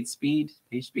average page speed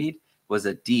was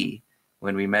a D.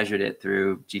 when we measured it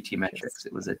through GT metrics.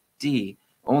 It was a D.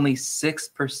 Only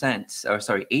 6%, or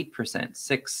sorry, 8%,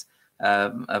 six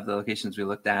of the locations we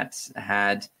looked at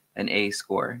had an A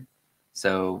score.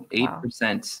 So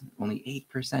 8%, only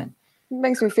 8%.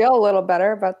 Makes me feel a little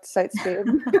better about the site speed.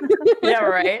 Yeah,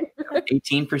 right.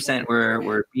 18%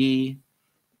 were B.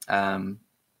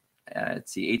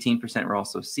 Let's see, 18% were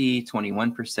also C,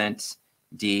 21%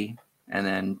 D, and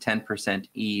then 10%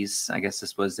 E's. I guess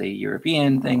this was a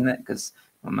European thing, that because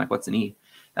I'm like, what's an E?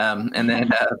 And then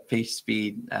page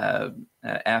speed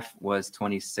F was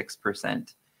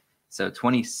 26%. So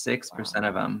 26%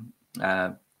 of them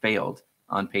failed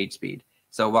on page speed.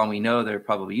 So while we know they're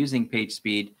probably using page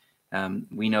speed,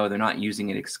 we know they're not using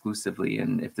it exclusively.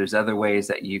 And if there's other ways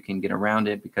that you can get around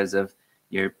it because of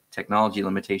your technology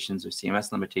limitations or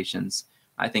CMS limitations,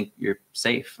 I think you're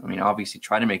safe. I mean, obviously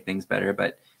try to make things better,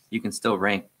 but you can still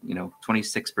rank,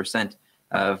 26%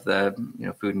 of the,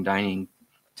 food and dining,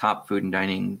 top food and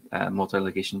dining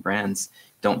multi-location brands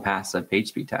don't pass a page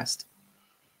speed test.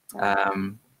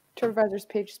 TripAdvisor's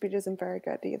page speed isn't very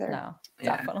good either. No,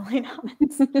 definitely not. We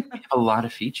have a lot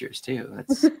of features too.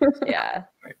 That's yeah.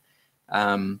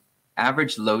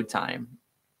 Average load time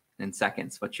in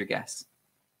seconds. What's your guess?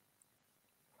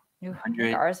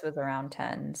 100. Ours was around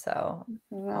 10. So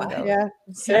yeah.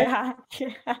 Yeah.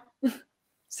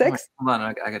 6? Hold on,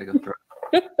 I gotta go through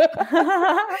it.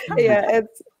 Yeah,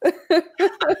 it's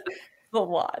a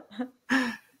lot.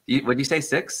 Would you say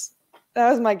 6? That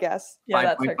was my guess. Yeah,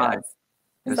 that's her guess.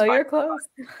 So you're close.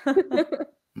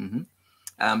 Mm-hmm.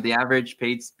 The average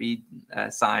page speed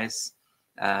size,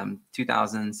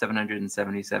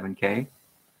 2,777K.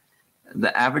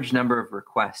 The average number of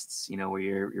requests, where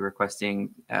you're requesting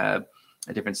a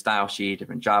different style sheet,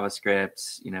 different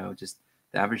JavaScript, just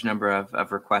the average number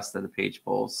of requests that the page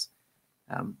pulls.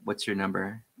 What's your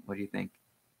number? What do you think?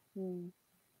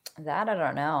 That I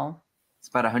don't know. It's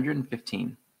about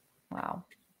 115. Wow.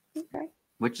 Okay.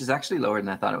 Which is actually lower than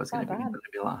I thought it was going to be. It'd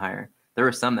be a lot higher. There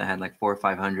were some that had like 400 or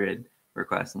 500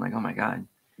 requests. I'm like, oh my God.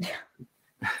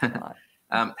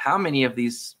 How many of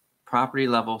these property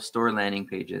level store landing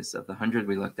pages of the 100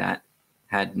 we looked at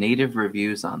had native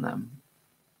reviews on them?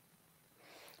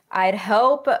 I'd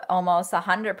hope almost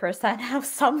 100% have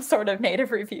some sort of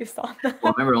native reviews on them.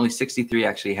 Well, remember, only 63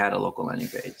 actually had a local landing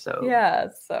page. So yeah,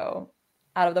 so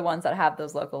out of the ones that have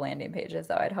those local landing pages,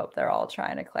 though, I'd hope they're all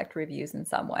trying to collect reviews in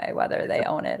some way, whether they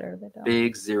own it or they don't.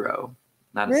 Big zero.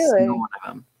 Not a Really? single one of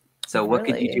them. So what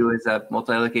could you do as a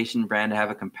multi-location brand to have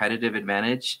a competitive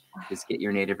advantage? Is get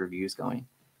your native reviews going.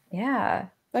 Yeah.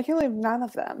 I can leave none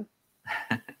of them.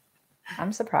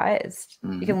 I'm surprised.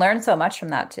 You can learn so much from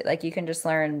that too. Like you can just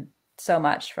learn so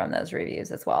much from those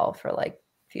reviews as well for like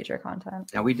future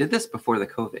content. Now we did this before the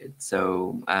COVID.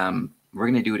 So we're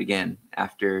going to do it again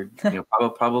after,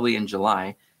 probably in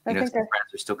July. Some brands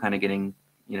are still kind of getting,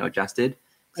 adjusted.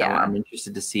 So I'm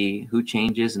interested to see who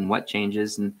changes and what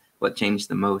changes and what changed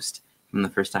the most from the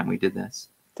first time we did this.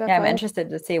 Definitely. Yeah, I'm interested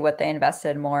to see what they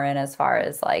invested more in as far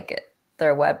as like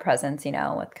their web presence, with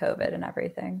COVID and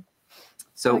everything.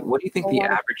 So what do you think the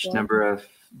average number of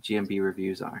GMB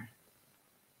reviews are?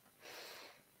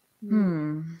 I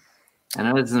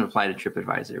know it doesn't apply to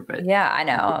TripAdvisor, but yeah, I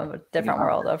know, a different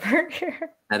world over here.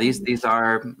 Now these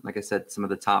are, like I said, some of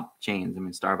the top chains. I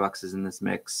mean, Starbucks is in this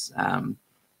mix,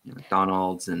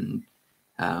 McDonald's and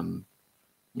Apple.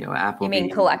 You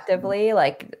mean collectively,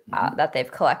 like that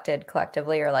they've collected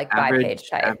collectively, or like by page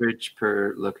type? Average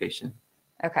per location.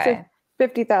 Okay.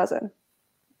 50,000.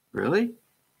 Really?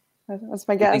 That's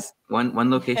my guess. One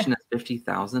location has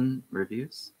 50,000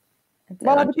 reviews.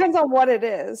 Well, it depends on what it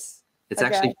is. It's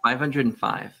actually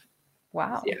 505.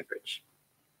 Wow. Is the average.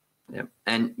 Yep.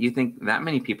 And you think that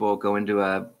many people go into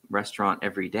a restaurant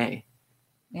every day?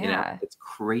 Yeah. It's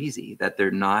crazy that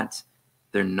they're not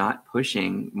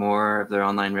pushing more of their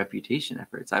online reputation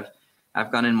efforts.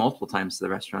 I've gone in multiple times to the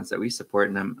restaurants that we support,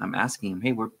 and I'm asking them,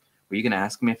 hey, were you going to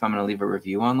ask me if I'm going to leave a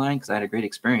review online? Because I had a great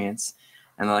experience.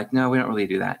 And they're like, no, we don't really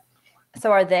do that.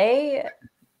 So are they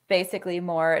basically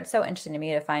more, it's so interesting to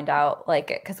me to find out, like,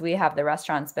 because we have the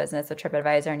restaurants business with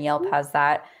TripAdvisor and Yelp has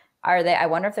that. I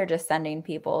wonder if they're just sending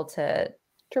people to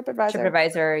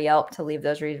TripAdvisor or Yelp to leave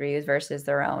those reviews versus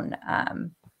their own.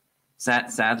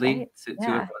 Sadly, two of the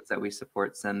ones that we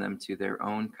support send them to their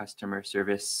own customer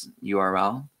service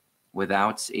URL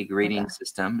without a grading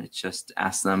system. It just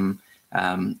asks them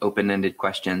open-ended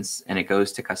questions, and it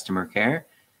goes to customer care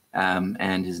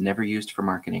and is never used for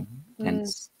marketing and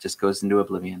just goes into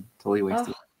oblivion. Totally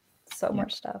wasted. So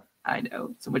much stuff. I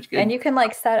know, so much good. And you can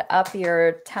like set up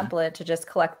your template to just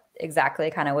collect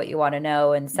exactly kind of what you want to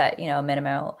know and set,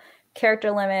 minimal character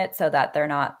limit so that they're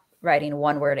not writing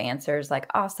one word answers like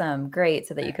awesome, great,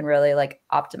 so that you can really like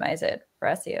optimize it for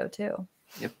SEO too.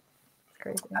 Yep. It's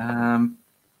crazy.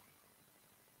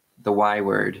 The Y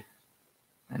word.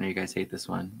 I know you guys hate this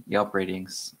one. Yelp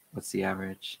ratings. What's the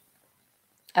average?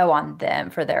 Oh, on them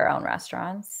for their own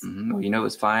restaurants. Mm-hmm. Well, you know, it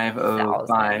was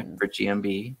 505 for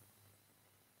GMB.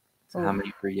 So how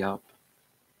many for Yelp?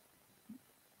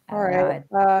 All right.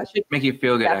 It should make you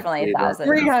feel good. Definitely actually.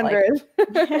 300.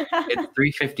 It's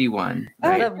 351.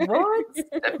 Right? What?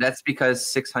 That's because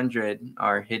 600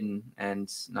 are hidden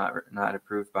and not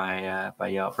approved by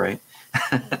Yelp, right?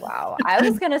 Wow. I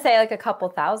was gonna say like a couple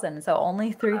thousand, so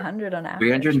only 300 on average.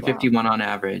 351 on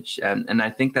average, and I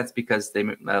think that's because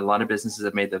a lot of businesses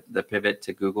have made the pivot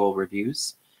to Google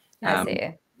reviews. I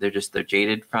see. They're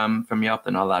jaded from Yelp.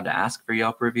 They're not allowed to ask for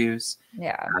Yelp reviews.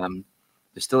 Yeah.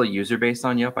 There's still a user base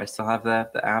on Yelp. I still have the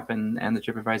app and the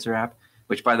TripAdvisor app,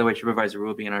 which, by the way, TripAdvisor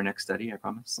will be in our next study, I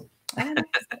promise.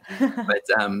 But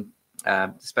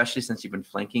especially since you've been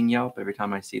flanking Yelp, every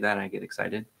time I see that, I get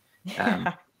excited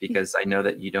because I know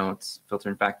that you don't filter.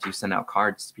 In fact, you send out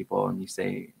cards to people and you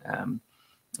say,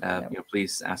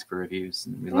 please ask for reviews,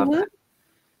 and we love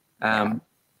that.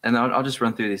 And I'll just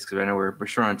run through these because I know we're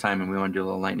short on time and we want to do a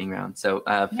little lightning round. So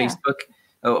Facebook.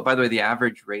 Oh, by the way, the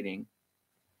average rating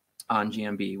on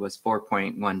GMB was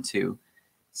 4.12.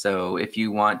 So if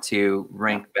you want to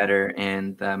rank better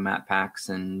in the map packs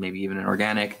and maybe even an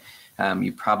organic,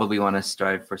 you probably want to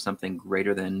strive for something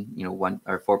greater than 1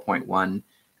 or 4.1.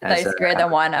 That's greater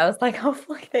than 1. I was like,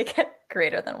 hopefully they get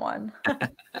greater than 1.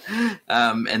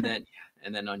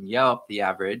 And then on Yelp, the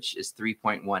average is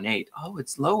 3.18. Oh,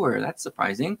 it's lower. That's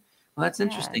surprising. Well, that's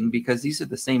interesting because these are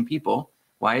the same people.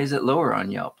 Why is it lower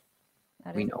on Yelp?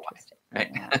 We know why,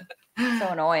 right? Yeah. So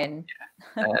annoying.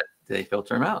 They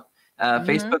filter them out.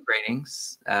 Facebook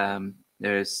ratings,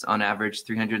 there's on average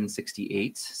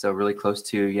 368, so really close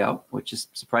to Yelp, which is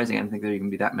surprising. I didn't think there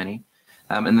can be that many.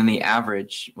 And then the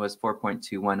average was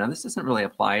 4.21. Now, this doesn't really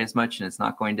apply as much, and it's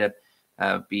not going to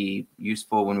be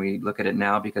useful when we look at it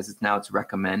now because it's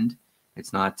recommend.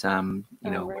 It's not,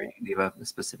 where you leave a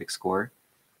specific score.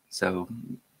 So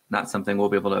not something we'll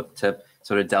be able to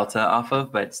sort of delta off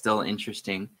of, but still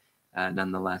interesting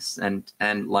nonetheless. And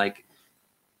like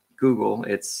Google,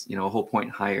 it's, a whole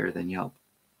point higher than Yelp.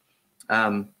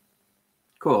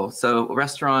 Cool. So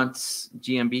restaurants,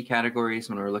 GMB categories,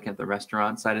 when we're looking at the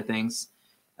restaurant side of things,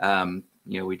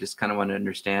 we just kind of want to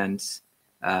understand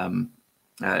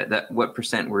that what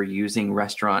percent we're using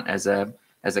restaurant as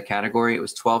a category. It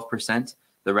was 12%.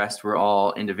 The rest were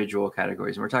all individual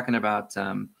categories. And we're talking about,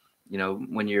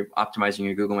 when you're optimizing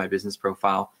your Google My Business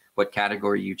profile, what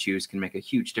category you choose can make a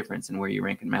huge difference in where you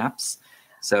rank in maps.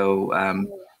 So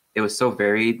it was so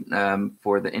varied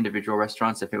for the individual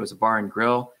restaurants. If it was a bar and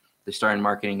grill, they started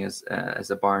marketing as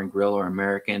a bar and grill or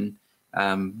American,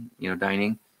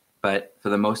 dining. But for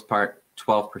the most part,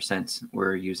 12%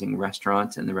 were using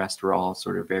restaurants, and the rest were all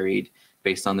sort of varied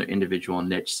based on their individual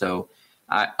niche. So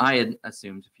I had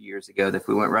assumed a few years ago that if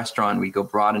we went restaurant, we'd go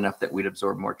broad enough that we'd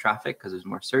absorb more traffic because there's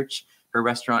more search for a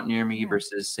restaurant near me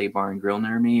versus, say, bar and grill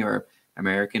near me or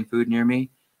American food near me.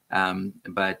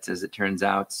 But as it turns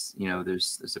out,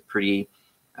 there's a pretty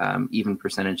even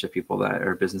percentage of people that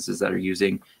are businesses that are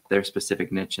using their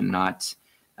specific niche and not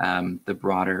the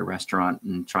broader restaurant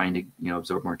and trying to,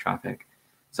 absorb more traffic.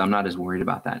 So I'm not as worried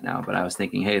about that now. But I was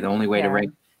thinking, hey, the only way to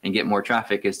rank and get more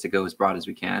traffic is to go as broad as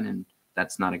we can. And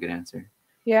that's not a good answer.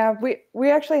 Yeah, we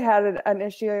actually had an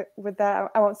issue with that.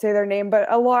 I won't say their name,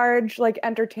 but a large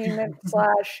entertainment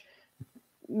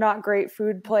 / not great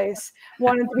food place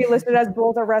wanted to be listed as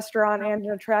both a restaurant and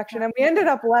an attraction, and we ended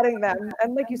up letting them.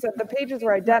 And like you said, the pages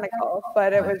were identical,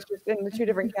 but it was just in the 2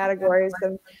 different categories.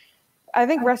 And I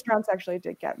think restaurants actually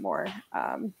did get more.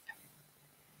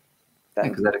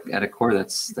 Because at a core,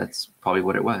 that's probably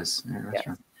what it was. A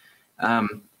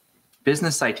restaurant.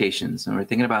 Business citations, and we're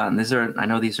thinking about, and I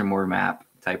know these are more map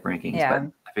type rankings, but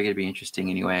I figured it'd be interesting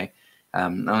anyway. I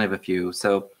only have a few.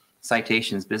 So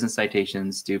citations, business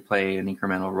citations do play an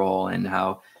incremental role in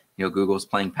how, Google's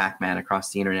playing Pac-Man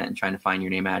across the internet and trying to find your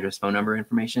name, address, phone number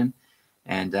information.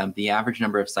 And the average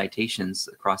number of citations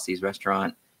across these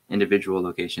restaurant individual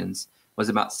locations was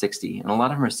about 60. And a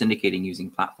lot of them are syndicating using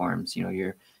platforms,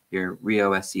 your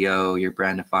Rio SEO, your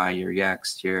Brandify, your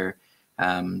Yext, your,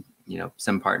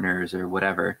 some partners or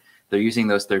whatever. They're using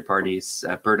those third parties.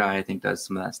 Birdeye, I think, does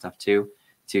some of that stuff too,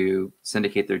 to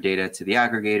syndicate their data to the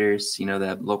aggregators,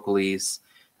 the Localese,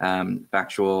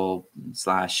 Factual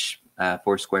 /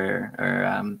 Foursquare,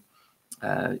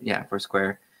 or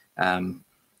Foursquare.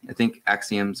 I think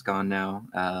Axiom's gone now.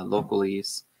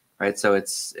 Localese, right? So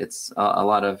it's a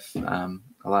lot of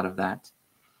that.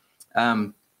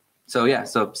 So yeah,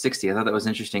 so 60. I thought that was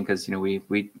interesting because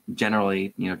we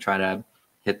generally try to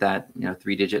hit that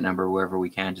 3-digit number wherever we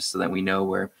can, just so that we know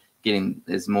we're getting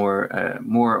is more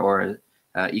or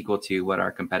equal to what our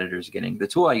competitors are getting. The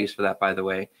tool I use for that, by the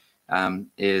way,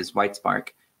 is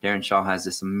Whitespark. Darren Shaw has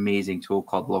this amazing tool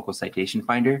called Local Citation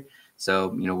Finder.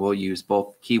 So we'll use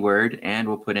both keyword and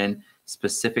we'll put in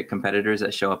specific competitors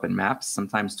that show up in maps,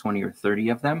 sometimes 20 or 30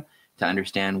 of them, to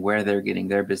understand where they're getting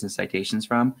their business citations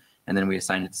from. And then we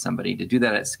assign it to somebody. To do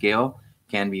that at scale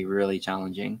can be really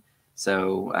challenging.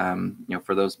 So,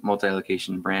 for those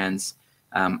multi-location brands,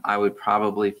 I would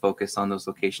probably focus on those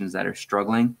locations that are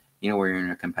struggling, where you're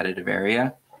in a competitive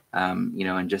area,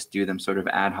 and just do them sort of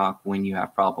ad hoc when you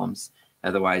have problems.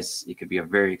 Otherwise, it could be a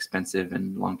very expensive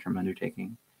and long-term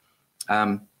undertaking.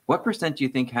 What percent do you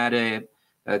think had a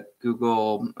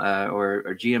Google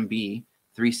or GMB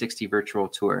 360 virtual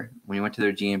tour? When you went to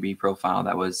their GMB profile,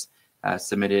 that was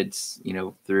submitted,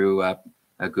 through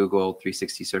a Google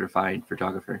 360 certified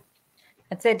photographer?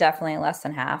 I'd say definitely less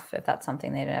than half, if that's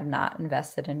something they have not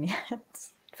invested in yet.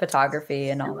 Photography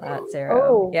and all that, 0.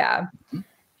 Oh. Yeah.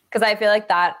 Because I feel like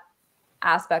that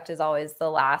aspect is always the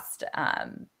last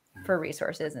for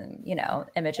resources and,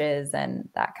 images and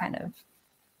that kind of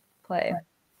play.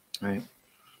 Right.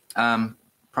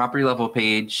 Property level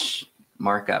page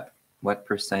markup. What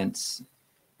percent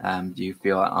do you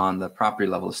feel on the property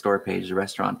level, the store page, the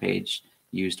restaurant page,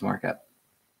 used markup?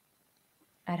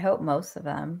 I'd hope most of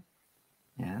them.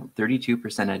 Yeah,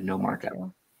 32% had no markup.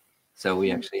 So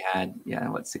we actually had,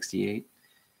 68?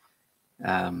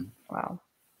 Wow.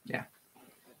 Yeah.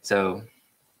 So,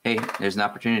 hey, there's an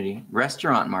opportunity.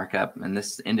 Restaurant markup, in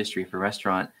this industry for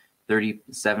restaurant,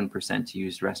 37%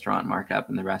 used restaurant markup,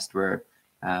 and the rest were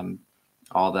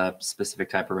all the specific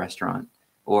type of restaurant,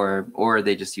 or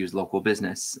they just use local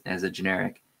business as a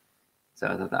generic. So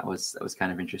I thought that was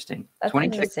kind of interesting. That's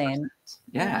interesting.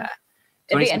 Yeah.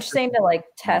 It'd be interesting to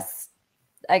test,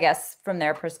 I guess, from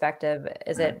their perspective,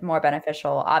 is it more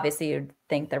beneficial? Obviously, you'd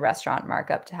think the restaurant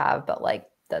markup to have, but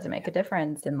does it make a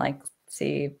difference? And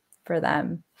see for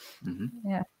them. Mm-hmm.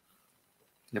 Yeah.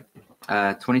 Yep.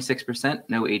 26%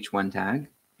 no H1 tag.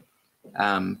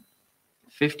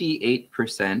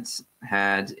 58%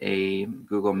 had a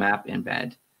Google Map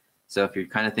embed. So if you're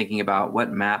kind of thinking about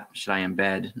what map should I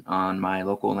embed on my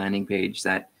local landing page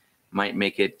that might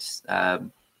make it,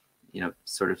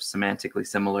 sort of semantically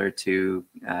similar to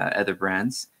other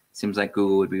brands, seems like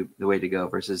Google would be the way to go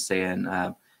versus say an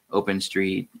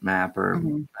OpenStreetMap or,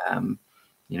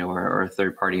 or a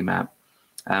third-party map.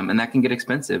 And that can get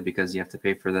expensive because you have to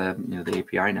pay for the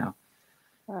API now.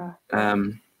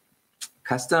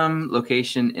 Custom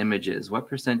location images. What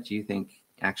percent do you think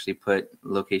actually put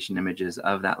location images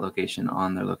of that location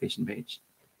on their location page?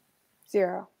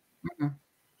 0. Mm-hmm.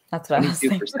 That's what 22%.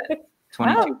 I was thinking.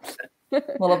 22%. A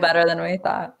little better than we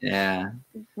thought. Yeah.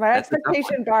 My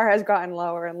expectation bar has gotten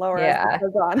lower and lower as it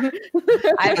goes on.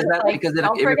 because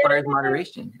it requires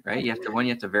moderation, right? You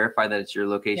have to verify that it's your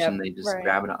location. They just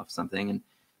grab it off something, and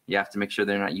you have to make sure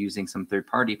they're not using some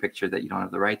third-party picture that you don't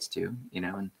have the rights to,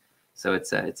 and so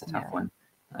it's a tough one.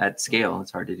 At scale,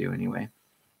 it's hard to do anyway.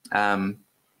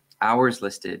 Hours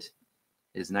listed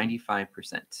is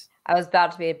 95%. I was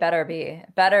about to be, better be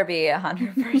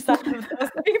 100% of those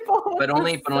people. But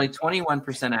only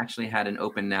 21% actually had an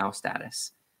open now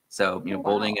status. So,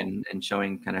 bolding and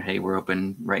showing kind of, hey, we're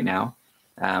open right now.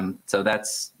 So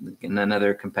that's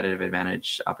another competitive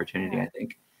advantage opportunity, I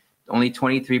think. Only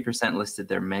 23% listed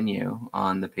their menu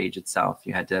on the page itself.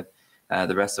 You had to,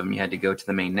 the rest of them, you had to go to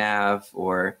the main nav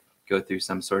or go through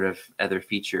some sort of other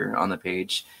feature on the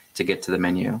page to get to the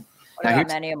menu. What about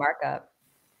menu markup?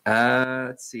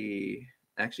 Let's see.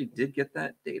 I actually did get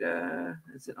that data.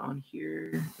 Is it on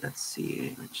here? Let's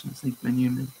see. Mentions link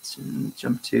menu.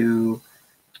 Jump to.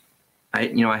 I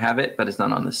have it, but it's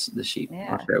not on this sheet.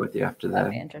 Yeah. I'll share it with you after that.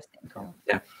 That'd be interesting too.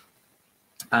 Yeah.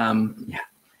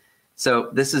 So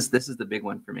this is the big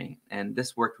one for me, and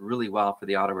this worked really well for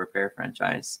the auto repair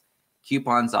franchise.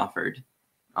 Coupons offered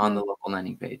on the local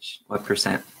landing page. What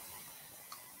percent?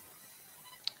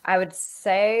 I would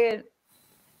say,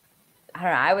 I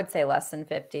don't know, I would say less than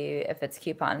 50 if it's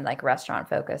coupon, restaurant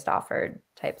focused offered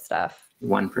type stuff.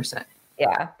 1%.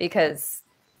 Yeah, because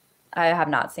I have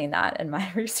not seen that in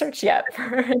my research yet.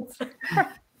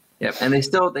 Yep, and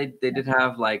they did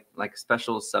have like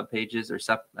special sub pages or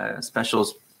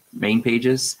specials main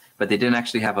pages, but they didn't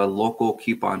actually have a local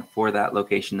coupon for that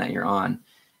location that you're on,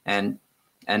 and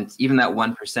even that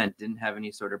 1% didn't have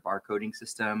any sort of barcoding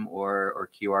system or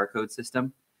QR code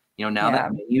system. Now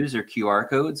that menus are QR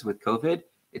codes with COVID,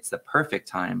 it's the perfect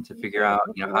time to figure out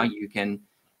how you can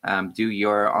do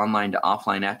your online to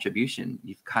offline attribution.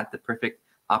 You've got the perfect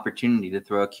opportunity to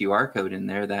throw a QR code in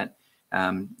there that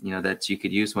that you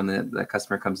could use when the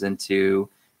customer comes into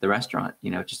the restaurant.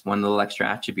 Just one little extra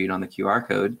attribute on the QR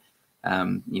code,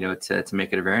 to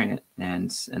make it a variant,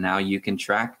 and now you can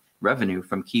track revenue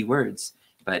from keywords.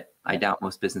 But I doubt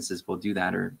most businesses will do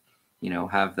that, or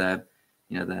have the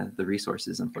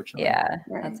resources, unfortunately. Yeah,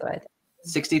 that's what I think.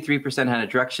 63% had a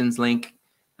directions link.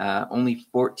 Only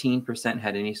 14%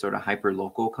 had any sort of hyper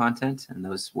local content, and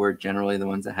those were generally the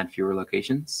ones that had fewer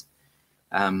locations.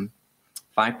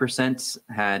 5%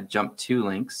 had jump to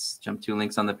links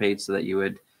on the page, so that you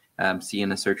would see in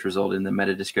the search result in the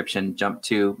meta description, jump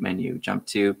to menu, jump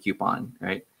to coupon,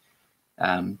 right?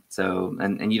 So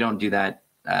you don't do that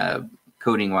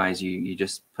coding wise. You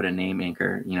just put a name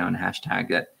anchor, and a hashtag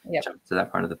that jumps to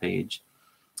that part of the page.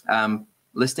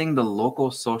 Listing the local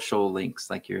social links,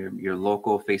 like your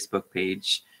local Facebook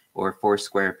page or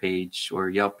Foursquare page or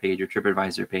Yelp page or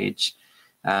TripAdvisor page.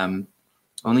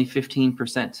 Only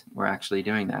 15% were actually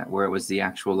doing that, where it was the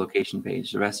actual location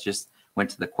page. The rest just went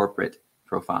to the corporate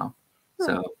profile.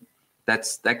 So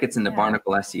that gets into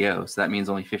Barnacle SEO. So that means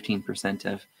only 15%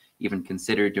 have even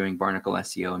considered doing Barnacle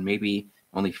SEO, and maybe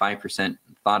only 5%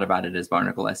 thought about it as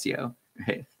Barnacle SEO.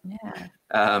 Right?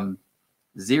 Yeah.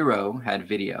 0 had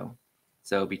video.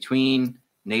 So between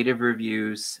native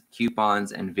reviews,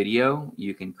 coupons, and video,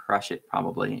 you can crush it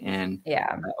probably in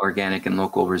organic and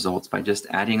local results by just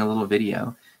adding a little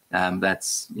video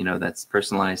that's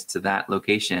personalized to that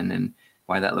location and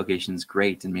why that location is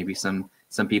great, and maybe some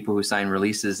people who sign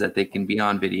releases that they can be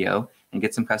on video and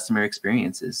get some customer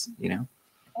experiences.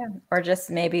 Or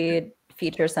just maybe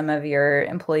feature some of your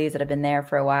employees that have been there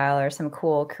for a while, or some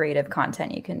cool creative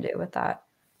content you can do with that.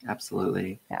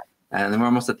 Absolutely. Yeah. And then we're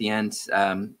almost at the end.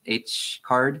 H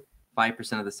card,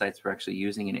 5% of the sites were actually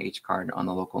using an H card on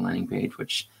the local landing page,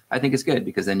 which I think is good,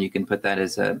 because then you can put that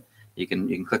as you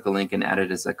can click the link and add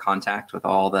it as a contact with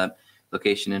all the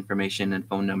location information and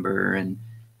phone number and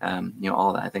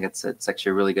all that. I think it's actually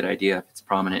a really good idea if it's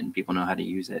prominent and people know how to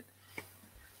use it.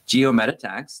 Geo meta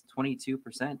tags,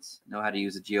 22% know how to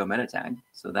use a geo meta tag.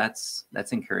 So that's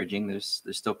encouraging. There's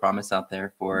still promise out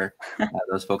there for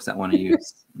those folks that want to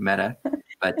use meta.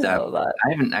 But I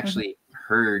haven't actually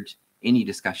heard any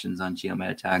discussions on geo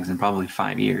meta tags in probably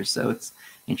 5 years. So it's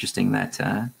interesting that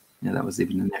that was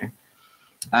even in there.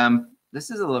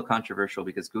 This is a little controversial,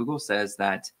 because Google says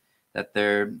that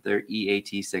their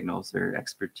EAT signals, their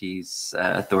expertise,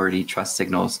 authority, trust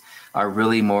signals, are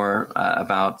really more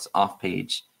about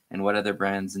off-page and what other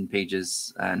brands and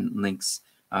pages and links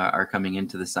are coming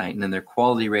into the site. And then their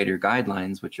quality rater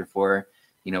guidelines, which are for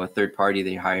a third party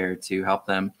they hire to help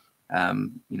them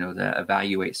to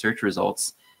evaluate search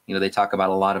results. They talk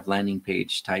about a lot of landing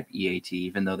page type EAT,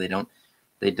 even though they don't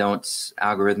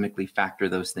algorithmically factor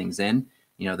those things in.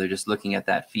 They're just looking at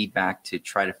that feedback to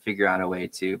try to figure out a way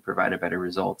to provide a better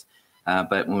result.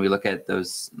 But when we look at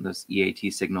those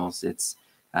EAT signals, it's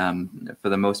for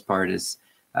the most part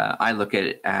I look at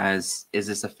it as, is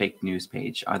this a fake news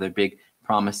page? Are there big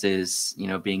promises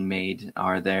being made?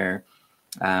 Are there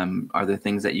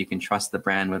things that you can trust the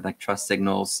brand with, like trust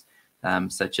signals,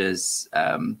 such as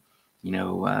awarded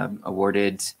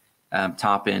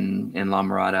top in La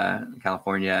Mirada,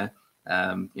 California,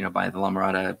 by the La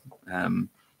Mirada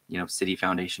City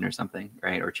Foundation or something,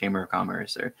 right? Or Chamber of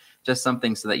Commerce, or just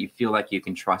something so that you feel like you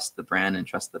can trust the brand and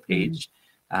trust the page.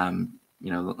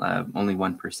 Only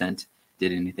 1%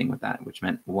 did anything with that, which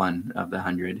meant 1 of the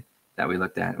 100 that we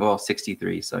looked at. Well,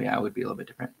 63. So yeah, it would be a little bit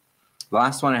different. The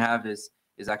last one I have is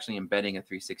actually embedding a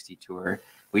 360 tour.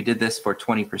 We did this for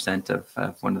 20%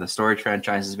 of one of the storage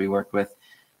franchises we worked with.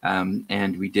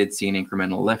 And we did see an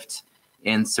incremental lift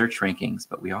in search rankings,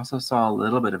 but we also saw a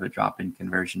little bit of a drop in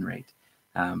conversion rate.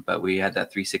 But we had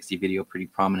that 360 video pretty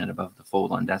prominent above the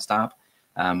fold on desktop.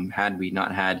 Had we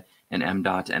not had an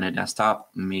MDOT and a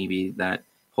desktop, maybe that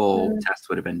whole test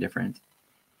would have been different.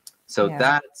 So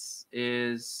that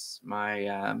is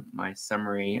my my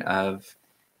summary of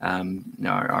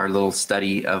our little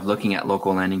study of looking at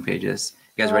local landing pages.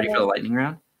 You guys ready for the lightning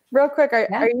round? Real quick,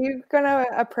 are you going to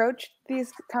approach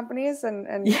these companies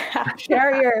and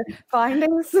share your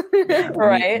findings?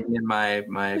 Right. Me and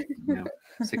my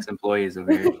 6 employees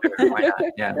over here. Sure, why not?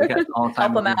 Yeah, we got all the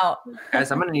time. Help them out.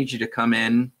 Guys, I'm going to need you to come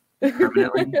in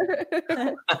permanently.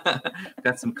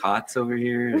 Got some cots over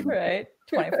here. Right.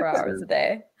 24 hours a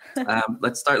day.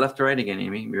 Let's start left to right again,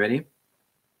 Amy. You ready?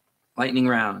 Lightning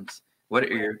round. What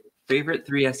are your favorite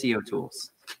 3 SEO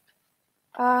tools?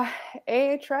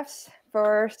 Ahrefs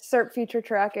for SERP feature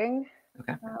tracking.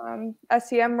 Okay.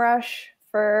 SEMrush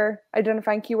for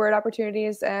identifying keyword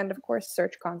opportunities, and of course,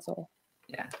 Search Console.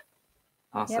 Yeah.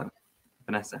 Awesome. Yep.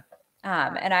 Vanessa.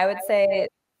 And I would say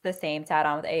the same to add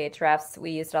on with Ahrefs.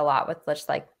 We used it a lot with just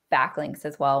like backlinks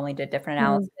as well. And we did different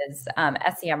analysis.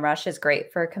 SEMrush is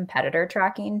great for competitor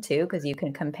tracking too, because you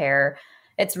can compare.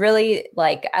 It's really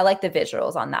like, I like the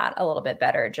visuals on that a little bit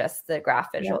better, just the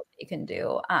graph visuals you can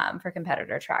do for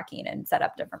competitor tracking and set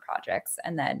up different projects,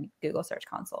 and then Google Search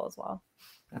Console as well.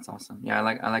 That's awesome. Yeah, I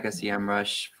like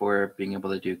SEMrush for being able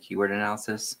to do keyword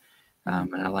analysis.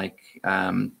 And I like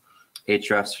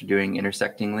Ahrefs for doing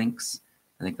intersecting links.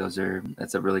 I think that's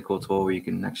a really cool tool where you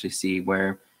can actually see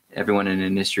where everyone in the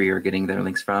industry are getting their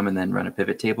links from, and then run a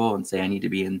pivot table and say, I need to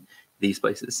be in these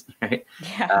places, right?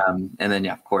 Yeah. And then,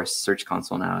 of course, Search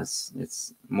Console now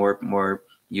it's more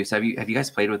use. Have you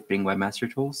guys played with Bing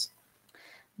Webmaster Tools?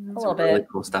 A little bit. Really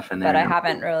cool stuff in there. But I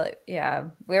haven't really,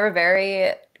 we were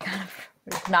very kind of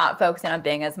not focusing on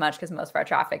Bing as much because most of our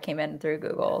traffic came in through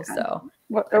Google. So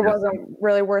it wasn't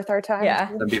really worth our time. Yeah.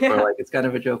 Some people are like, it's kind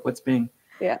of a joke. What's Bing?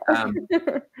 Yeah.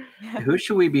 Who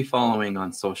should we be following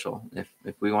on social if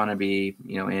we want to be,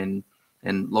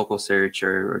 in local search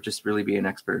or just really be an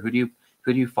expert? Who do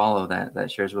you follow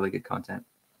that shares really good content?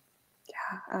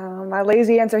 Yeah. My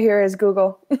lazy answer here is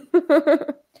Google.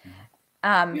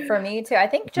 For me too, I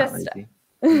think just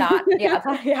not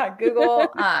Google.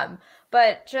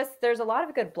 But just there's a lot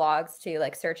of good blogs too,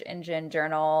 like Search Engine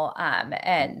Journal,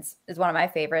 and is one of my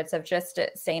favorites of just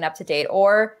staying up to date,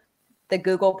 or the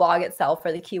Google blog itself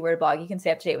or the keyword blog. You can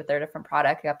stay up to date with their different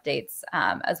product updates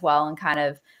as well, and kind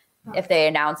of if they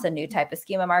announce a new type of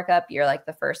schema markup, you're like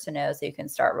the first to know, so you can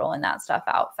start rolling that stuff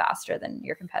out faster than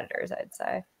your competitors, I'd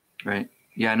say. Right.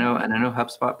 Yeah, I know. And I know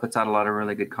HubSpot puts out a lot of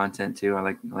really good content too.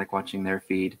 I like watching their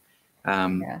feed.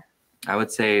 I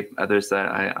would say others that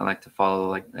I like to follow,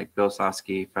 like Bill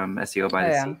Sosky from SEO by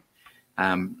the Sea,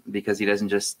 because he doesn't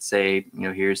just say,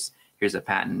 here's a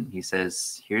patent. He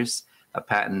says, here's a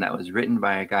patent that was written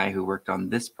by a guy who worked on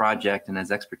this project and has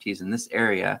expertise in this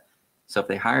area. So if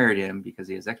they hired him because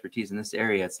he has expertise in this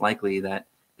area, it's likely that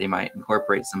they might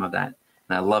incorporate some of that.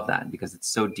 And I love that because it's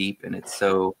so deep and it's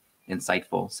so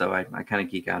insightful. So I kind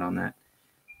of geek out on that.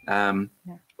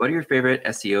 What are your favorite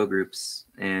SEO groups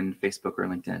in Facebook or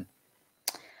LinkedIn?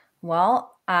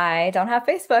 Well, I don't have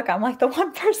Facebook. I'm like the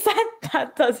 1%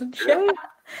 that doesn't. Really?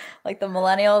 Like the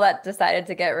millennial that decided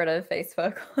to get rid of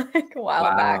Facebook like a while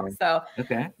back. So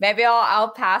maybe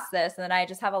I'll pass this. And then I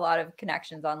just have a lot of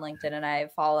connections on LinkedIn, and I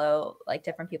follow like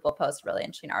different people post really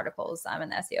interesting articles in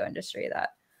the SEO industry that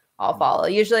I'll follow.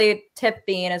 Usually tip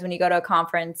being is when you go to a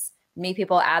conference, meet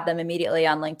people, add them immediately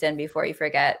on LinkedIn before you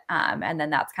forget. And then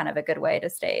that's kind of a good way to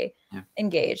stay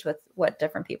engaged with what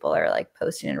different people are like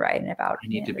posting and writing about. I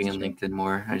need to be on LinkedIn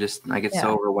more. I get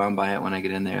so overwhelmed by it when I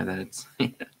get in there that it's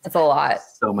a lot.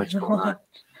 So much going on.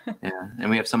 Yeah. And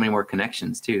we have so many more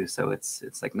connections too. So it's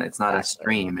like, it's not a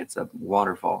stream, it's a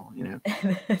waterfall,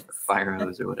 fire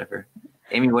hose or whatever.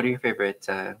 Amy, what are your favorite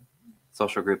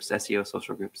social groups, SEO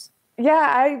social groups? Yeah,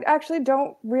 I actually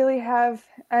don't really have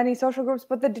any social groups,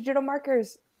 but the Digital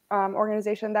Markers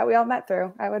organization that we all met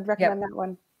through, I would recommend that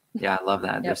one. Yeah, I love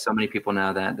that. There's so many people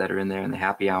now that are in there, and the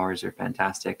happy hours are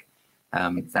fantastic.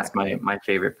 That's my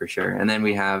favorite for sure. And then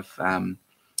we have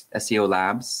SEO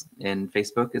Labs in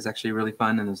Facebook is actually really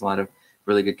fun, and there's a lot of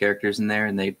really good characters in there,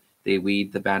 and they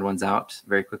weed the bad ones out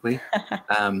very quickly,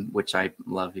 which I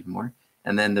love even more.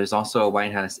 And then there's also a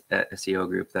White House SEO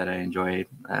group that I enjoy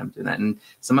doing that. And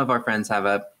some of our friends have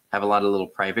a lot of little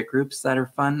private groups that are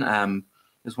fun.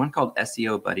 There's one called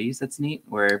SEO Buddies that's neat,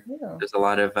 where there's a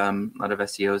lot of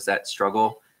SEOs that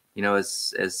struggle,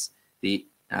 as the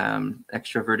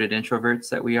extroverted introverts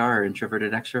that we are, or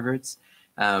introverted extroverts.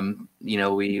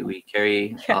 We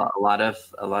carry a lot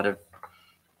of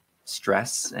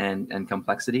stress and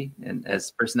complexity and as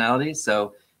personalities.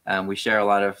 So we share a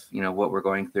lot of what we're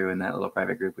going through in that little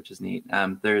private group, which is neat.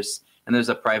 There's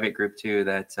a private group too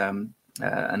that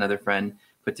another friend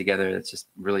put together that's just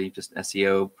really just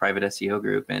private SEO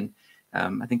group, and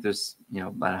I think there's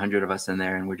about 100 of us in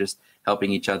there, and we're just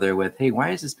helping each other with, hey, why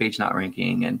is this page not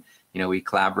ranking? And we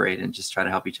collaborate and just try to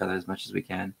help each other as much as we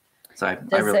can. So I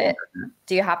really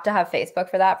do you have to have Facebook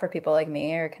for that for people like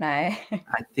me, or can I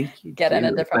think you get in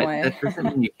a different way? That doesn't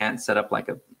mean you can't set up like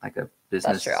a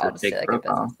business fake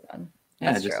profile.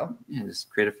 Just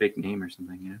create a fake name or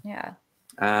something. Yeah.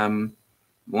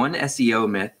 One SEO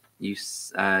myth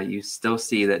you still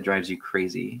see that drives you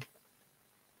crazy.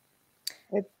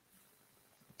 Do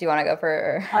you want to go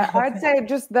for? I'd say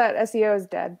just that SEO is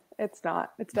dead. It's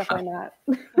not. It's definitely not.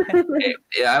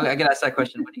 I get asked that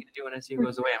question. What are you going to do when SEO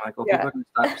goes away? I'm like, well, people are going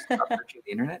to stop searching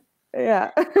the internet.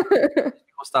 Yeah. If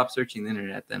people stop searching the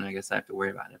internet, then I guess I have to worry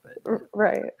about it. But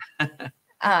right.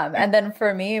 And then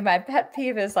for me, my pet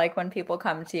peeve is like when people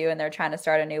come to you and they're trying to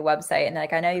start a new website and they're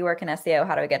like, I know you work in SEO.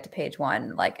 How do I get to page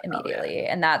 1 like immediately? Oh,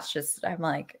 yeah. And that's just, I'm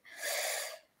like,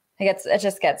 I get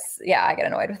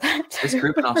annoyed with that. This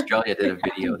group in Australia did a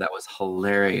video that was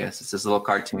hilarious. It's this little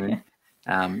cartoon.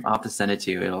 I'll have to send it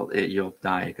to you. You'll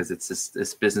die because it's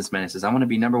this businessman. It says, I want to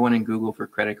be #1 in Google for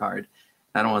credit card.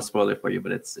 I don't want to spoil it for you,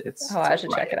 but it's. I should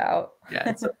check it out. Yeah,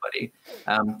 it's so funny.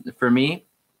 For me,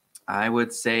 I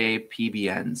would say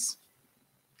PBNs.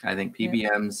 I think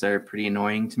PBMs are pretty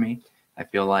annoying to me. I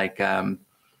feel like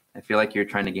you're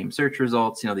trying to game search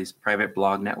results. These private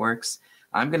blog networks.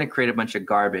 I'm going to create a bunch of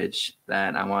garbage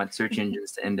that I want search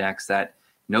engines to index that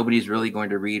nobody's really going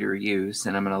to read or use,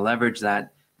 and I'm going to leverage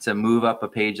that to move up a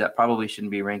page that probably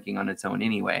shouldn't be ranking on its own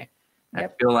anyway.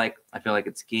 Yep. I feel like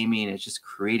it's gaming. It's just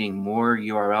creating more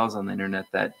URLs on the internet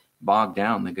that bog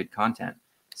down the good content.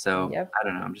 So I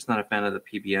don't know. I'm just not a fan of the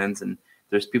PBNs, and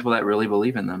there's people that really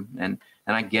believe in them. And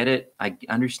I get it. I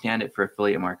understand it for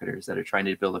affiliate marketers that are trying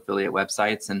to build affiliate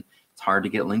websites, and it's hard to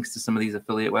get links to some of these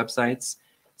affiliate websites.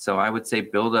 So I would say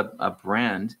build a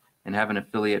brand and have an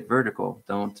affiliate vertical.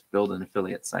 Don't build an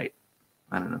affiliate site.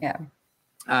 I don't know.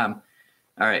 Yeah.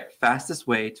 All right. Fastest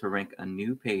way to rank a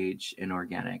new page in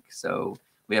organic. So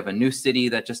we have a new city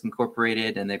that just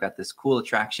incorporated and they've got this cool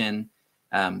attraction.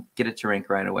 Get it to rank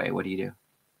right away. What do you do?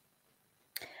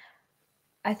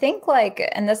 I think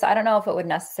and this, I don't know if it would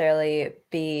necessarily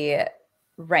be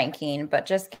ranking, but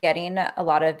just getting a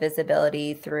lot of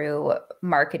visibility through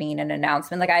marketing and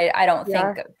announcement. I don't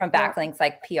think from backlinks,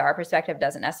 PR perspective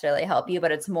doesn't necessarily help you,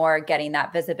 but it's more getting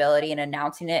that visibility and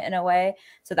announcing it in a way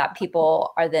so that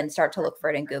people are then start to look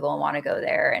for it in Google and want to go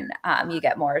there. And you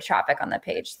get more traffic on the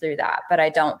page through that. But I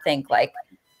don't think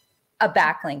a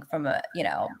backlink from a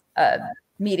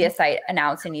media site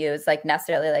announcing you is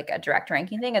necessarily a direct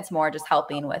ranking thing. It's more just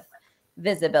helping with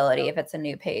visibility if it's a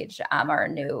new page or a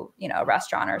new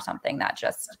restaurant or something that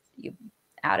just you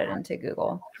added into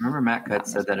Google. I remember Matt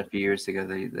Cutts said that a few years ago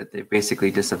that they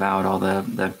basically disavowed all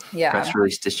the press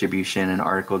release distribution and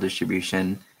article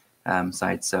distribution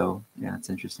sites. So yeah, it's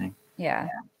interesting. Yeah.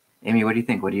 Amy, what do you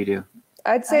think? What do you do?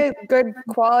 I'd say good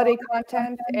quality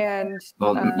content and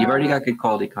you've already got good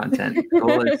quality content. The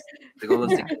goal is to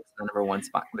get to the #1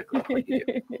 spot quickly. What do you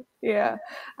do? Yeah.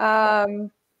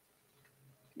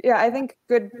 I think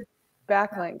good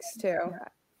backlinks too.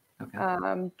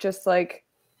 Okay. Just I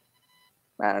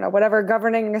don't know, whatever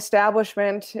governing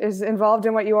establishment is involved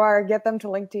in what you are, get them to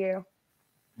link to you.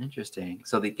 Interesting.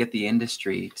 So they get the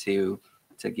industry to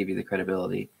give you the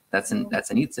credibility. That's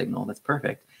a neat signal. That's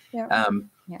perfect. Yeah.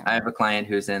 I have a client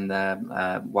who's in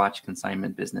the watch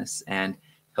consignment business, and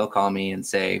he'll call me and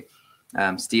say,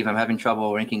 Steve, I'm having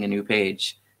trouble ranking a new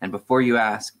page. And before you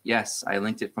ask, yes, I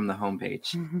linked it from the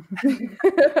homepage.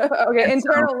 Okay,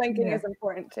 internal linking is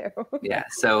important too. Yeah.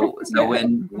 So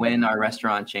when our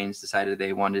restaurant chains decided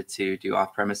they wanted to do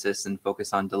off premises and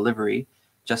focus on delivery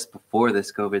just before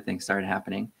this COVID thing started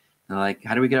happening, they're like,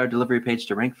 how do we get our delivery page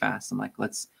to rank fast? I'm like,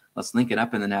 let's link it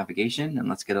up in the navigation and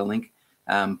let's get a link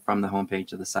from the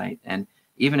homepage of the site. And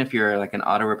even if you're an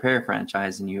auto repair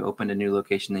franchise and you opened a new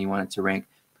location that you want it to rank,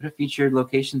 put a featured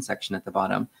location section at the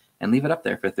bottom and leave it up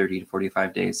there for 30 to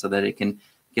 45 days so that it can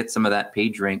get some of that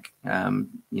page rank,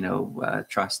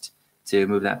 trust to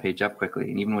move that page up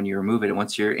quickly. And even when you remove it,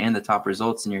 once you're in the top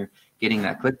results and you're getting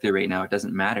that click-through rate now, it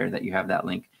doesn't matter that you have that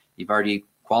link. You've already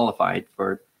qualified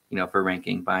for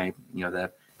ranking by,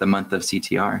 the month of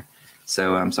CTR.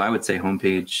 So I would say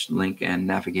homepage link and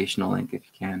navigational link if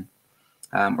you can.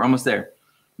 We're almost there.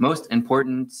 Most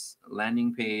important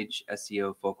landing page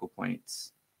SEO focal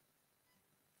points.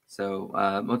 So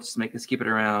let's keep it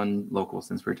around local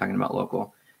since we're talking about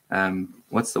local.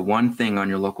 What's the one thing on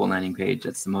your local landing page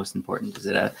that's the most important? Is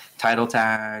it a title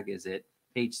tag? Is it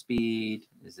page speed?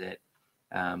 Is it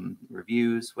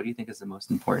reviews? What do you think is the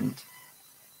most important?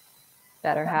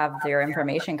 Better have your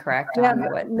information correct. Yeah,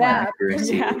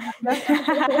 accuracy. Yeah.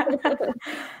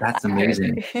 That's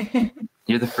amazing.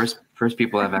 You're the first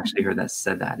people I've actually heard that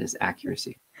said that is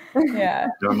accuracy. Yeah.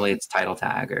 Normally it's title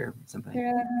tag or something.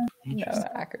 Yeah. No,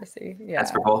 accuracy. Yeah.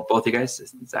 That's for both you guys.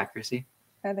 It's accuracy.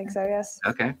 I think so. Yes.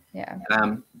 Okay. Yeah.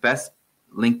 Best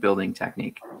link building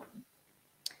technique.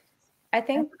 I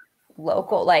think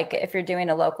local, if you're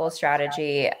doing a local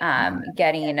strategy,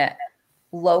 getting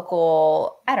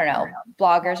local, I don't know,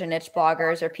 bloggers or niche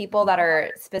bloggers or people that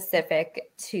are specific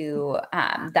to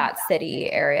that city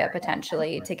area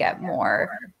potentially to get more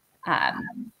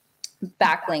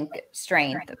backlink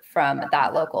strength from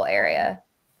that local area.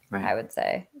 Right. I would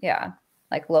say, yeah,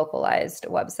 localized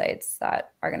websites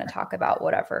that are going to talk about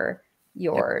whatever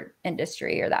your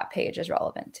industry or that page is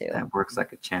relevant to. That works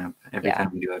like a champ. Every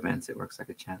time we do events, it works like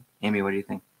a champ. Amy, what do you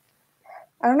think?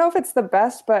 I don't know if it's the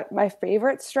best, but my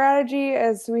favorite strategy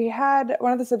is we had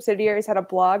one of the subsidiaries had a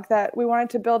blog that we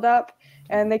wanted to build up,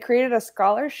 and they created a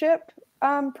scholarship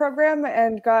program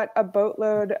and got a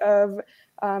boatload of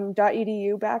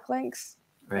 .edu backlinks.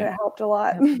 Right. And it helped a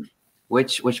lot.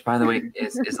 Which by the way,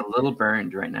 is a little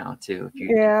burned right now too. If you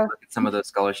look at some of those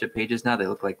scholarship pages now, they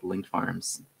look like linked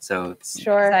farms. So it's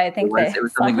sure. I think it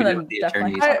was something we did with the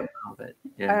attorneys. But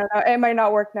I don't know. It might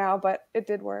not work now, but it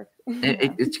did work.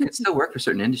 It can still work for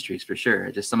certain industries for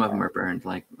sure. Just some of them are burned.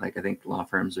 Like I think law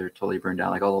firms are totally burned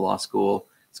out. Like all the law school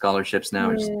scholarships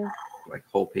now are just like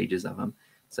whole pages of them.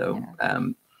 So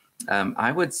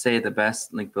I would say the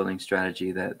best link building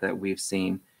strategy that we've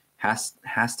seen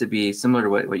has to be similar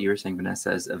to what you were saying, Vanessa,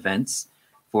 as events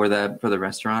for the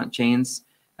restaurant chains.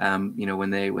 When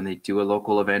they do a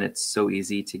local event, it's so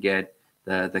easy to get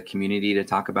the community to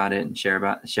talk about it and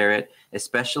share it,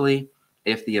 especially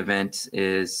if the event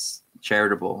is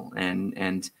charitable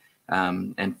and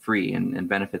free and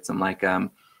benefits them. Like,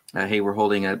 hey, we're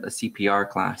holding a CPR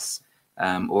class,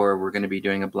 or we're going to be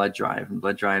doing a blood drive, and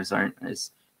blood drives aren't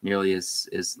as nearly as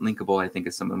linkable, I think,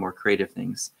 as some of the more creative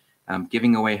things.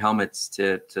 Giving away helmets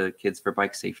to kids for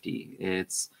bike safety.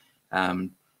 It's I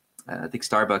think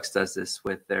Starbucks does this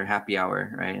with their happy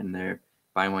hour, right? And their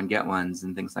buy one, get ones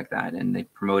and things like that. And they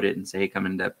promote it and say, hey, come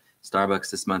into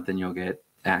Starbucks this month and you'll get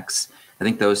X. I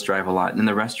think those drive a lot. And in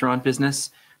the restaurant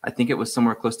business, I think it was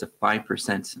somewhere close to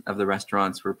 5% of the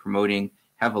restaurants were promoting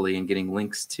heavily and getting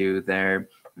links to their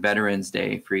Veterans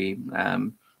Day free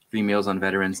meals on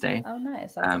Veterans Day. Oh,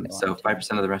 nice. So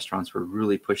 5% of the restaurants were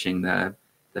really pushing the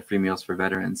free meals for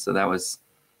veterans. So that was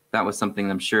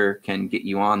something I'm sure can get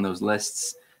you on those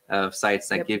lists of sites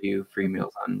that give you free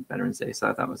meals on Veterans Day. So I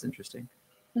thought that was interesting.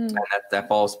 And that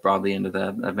falls broadly into the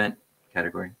event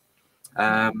category.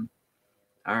 All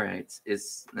right.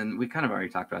 And we kind of already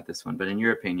talked about this one, but in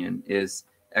your opinion, is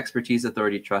expertise,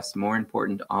 authority, trust more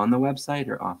important on the website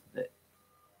or off of it?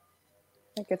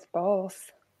 I think it's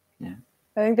both. Yeah.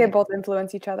 I think they both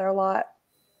influence each other a lot.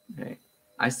 Right.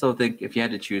 I still think if you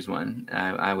had to choose one,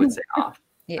 I would say off.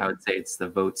 I would say it's the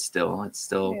vote still. It's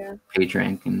still page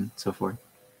rank and so forth.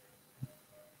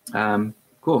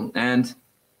 Cool. And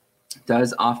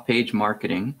does off-page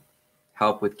marketing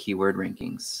help with keyword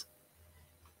rankings?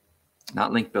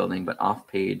 Not link building, but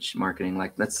off-page marketing.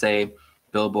 Like, let's say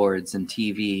billboards and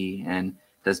TV. And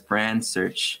does brand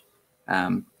search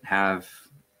have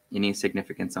any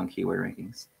significance on keyword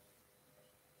rankings?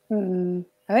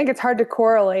 I think it's hard to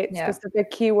correlate specific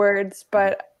keywords,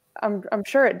 but I'm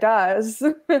sure it does,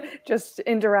 just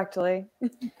indirectly.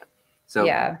 So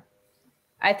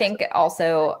I think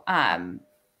also I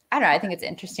don't know. I think it's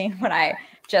interesting when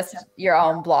your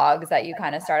own blogs that you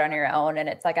kind of start on your own, and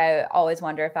it's like I always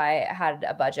wonder if I had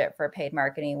a budget for paid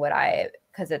marketing,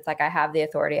 because it's like I have the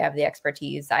authority, I have the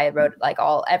expertise. I wrote like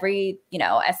every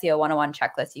SEO 101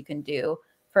 checklist you can do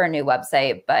for a new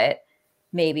website, but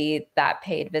maybe that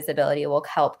paid visibility will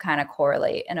help kind of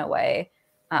correlate in a way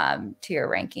to your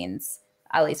rankings,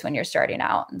 at least when you're starting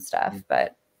out and stuff.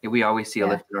 But we always see a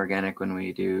lift in organic when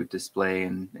we do display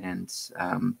and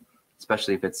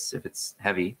especially if it's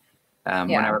heavy.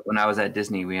 When I was at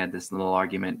Disney, we had this little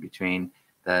argument between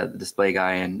the display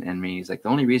guy and me. He's like, the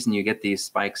only reason you get these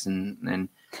spikes and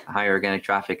high organic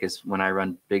traffic is when I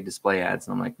run big display ads.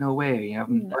 And I'm like, no way,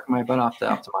 I'm working my butt off to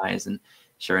optimize. And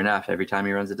sure enough, every time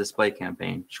he runs a display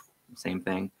campaign, same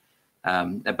thing.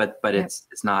 But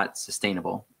it's not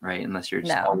sustainable, right? Unless you're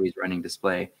just always running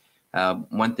display.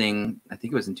 One thing, I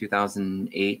think it was in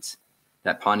 2008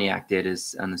 that Pontiac did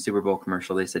is on the Super Bowl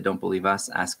commercial, they said, don't believe us,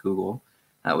 ask Google.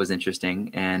 That was interesting.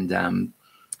 And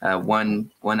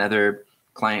one other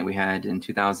client we had in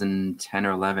 2010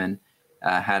 or 11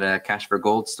 had a Cash for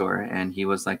Gold store, and he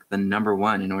was like the number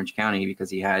one in Orange County because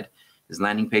he had his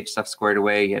landing page stuff squared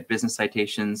away. He had business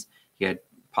citations. He had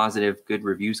positive, good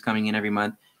reviews coming in every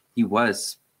month. He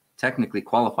was technically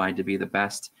qualified to be the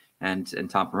best and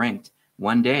top ranked.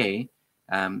 One day,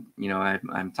 I'm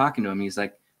talking to him. He's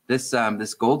like, this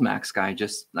Goldmax guy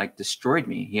just like destroyed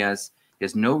me. He has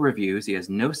no reviews. He has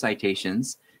no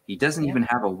citations. He doesn't even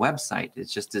have a website.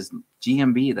 It's just his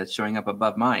GMB that's showing up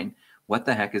above mine. What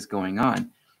the heck is going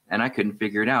on? And I couldn't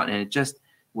figure it out. And it just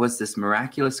was this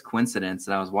miraculous coincidence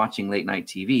that I was watching late night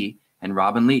TV and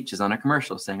Robin Leach is on a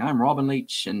commercial saying, I'm Robin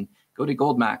Leach and go to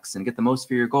Goldmax and get the most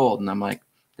for your gold. And I'm like,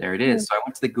 there it is. So I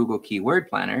went to the Google Keyword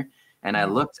Planner and I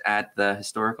looked at the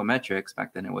historical metrics.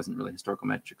 Back then it wasn't really historical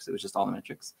metrics. It was just all the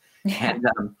metrics. And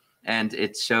And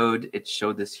it showed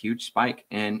this huge spike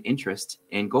in interest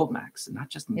in Gold Max, and not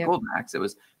just in Gold Max. It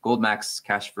was Gold Max,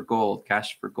 Cash for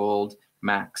Gold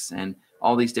Max, and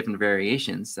all these different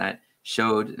variations that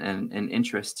showed an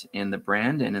interest in the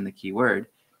brand and in the keyword,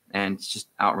 and just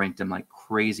outranked him like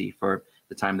crazy for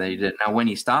the time that he did. Now, when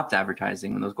he stopped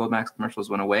advertising, when those Gold Max commercials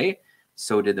went away,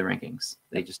 so did the rankings.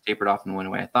 They just tapered off and went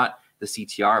away. I thought the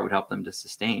CTR would help them to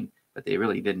sustain, but they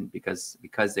really didn't, because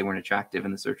they weren't attractive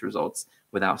in the search results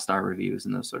without star reviews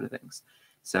and those sort of things.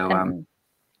 So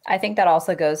I think that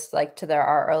also goes like to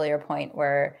our earlier point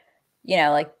where,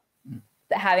 like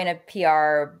having a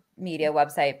PR media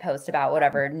website post about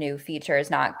whatever new feature is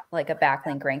not like a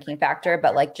backlink ranking factor,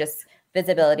 but like just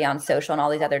visibility on social and all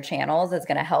these other channels is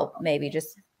going to help maybe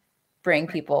just bring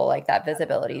people like that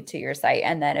visibility to your site.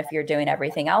 And then if you're doing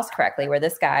everything else correctly, where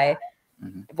this guy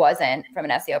wasn't from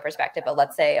an SEO perspective, but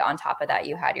let's say on top of that,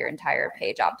 you had your entire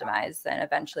page optimized, then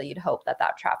eventually you'd hope that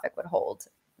traffic would hold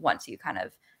once you kind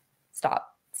of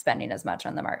stop spending as much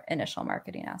on the initial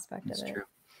marketing aspect of it. That's true.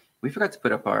 We forgot to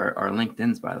put up our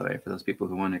LinkedIn's, by the way, for those people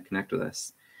who want to connect with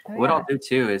us. What I'll do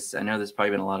too is, I know there's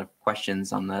probably been a lot of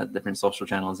questions on the different social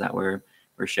channels that we're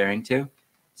sharing too.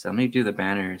 So let me do the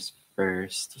banners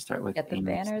first to start with. Get the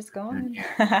banners going.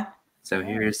 So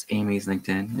here's Amy's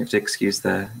LinkedIn. You have to excuse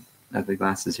the ugly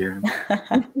glasses here.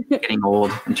 I'm getting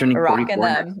old. I'm turning 44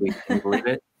 next week. Can you believe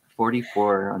it?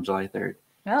 44 on July 3rd.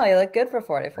 Well, you look good for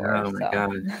 44. Oh my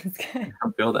God. I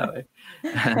don't feel that way.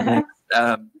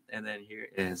 And then here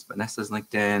is Vanessa's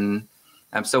LinkedIn.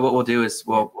 So what we'll do is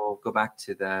we'll go back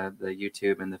to the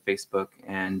YouTube and the Facebook.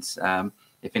 And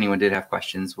if anyone did have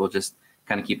questions, we'll just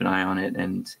kind of keep an eye on it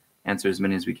and answer as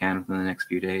many as we can within the next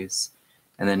few days.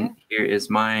 And then here is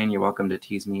mine. You're welcome to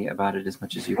tease me about it as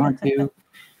much as you want to.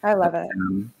 I love it.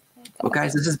 Well,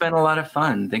 guys, this has been a lot of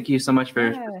fun. Thank you so much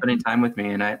for spending time with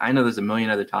me. And I know there's a million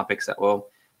other topics that we'll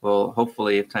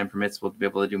hopefully, if time permits, we'll be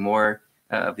able to do more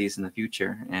of these in the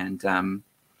future. And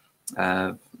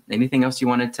anything else you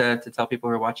wanted to tell people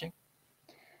who are watching?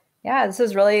 Yeah, this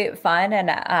was really fun.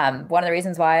 And one of the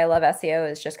reasons why I love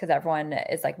SEO is just because everyone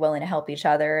is like willing to help each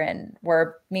other. And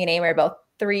me and Amy are both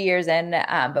 3 years in,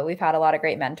 but we've had a lot of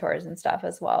great mentors and stuff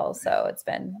as well. So it's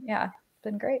been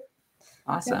great.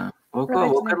 Awesome. Yeah. Well, cool.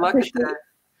 Well, good luck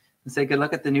good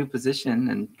luck at the new position,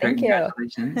 and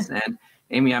congratulations. And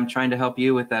Amy, I'm trying to help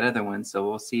you with that other one. So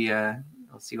we'll see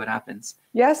what happens.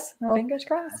 Yes. Well, fingers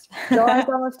crossed. July's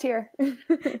almost here. All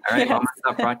right. Well, I'm going to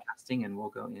stop broadcasting and we'll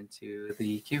go into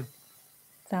the queue.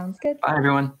 Sounds good. Bye,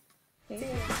 everyone. Thank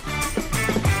you.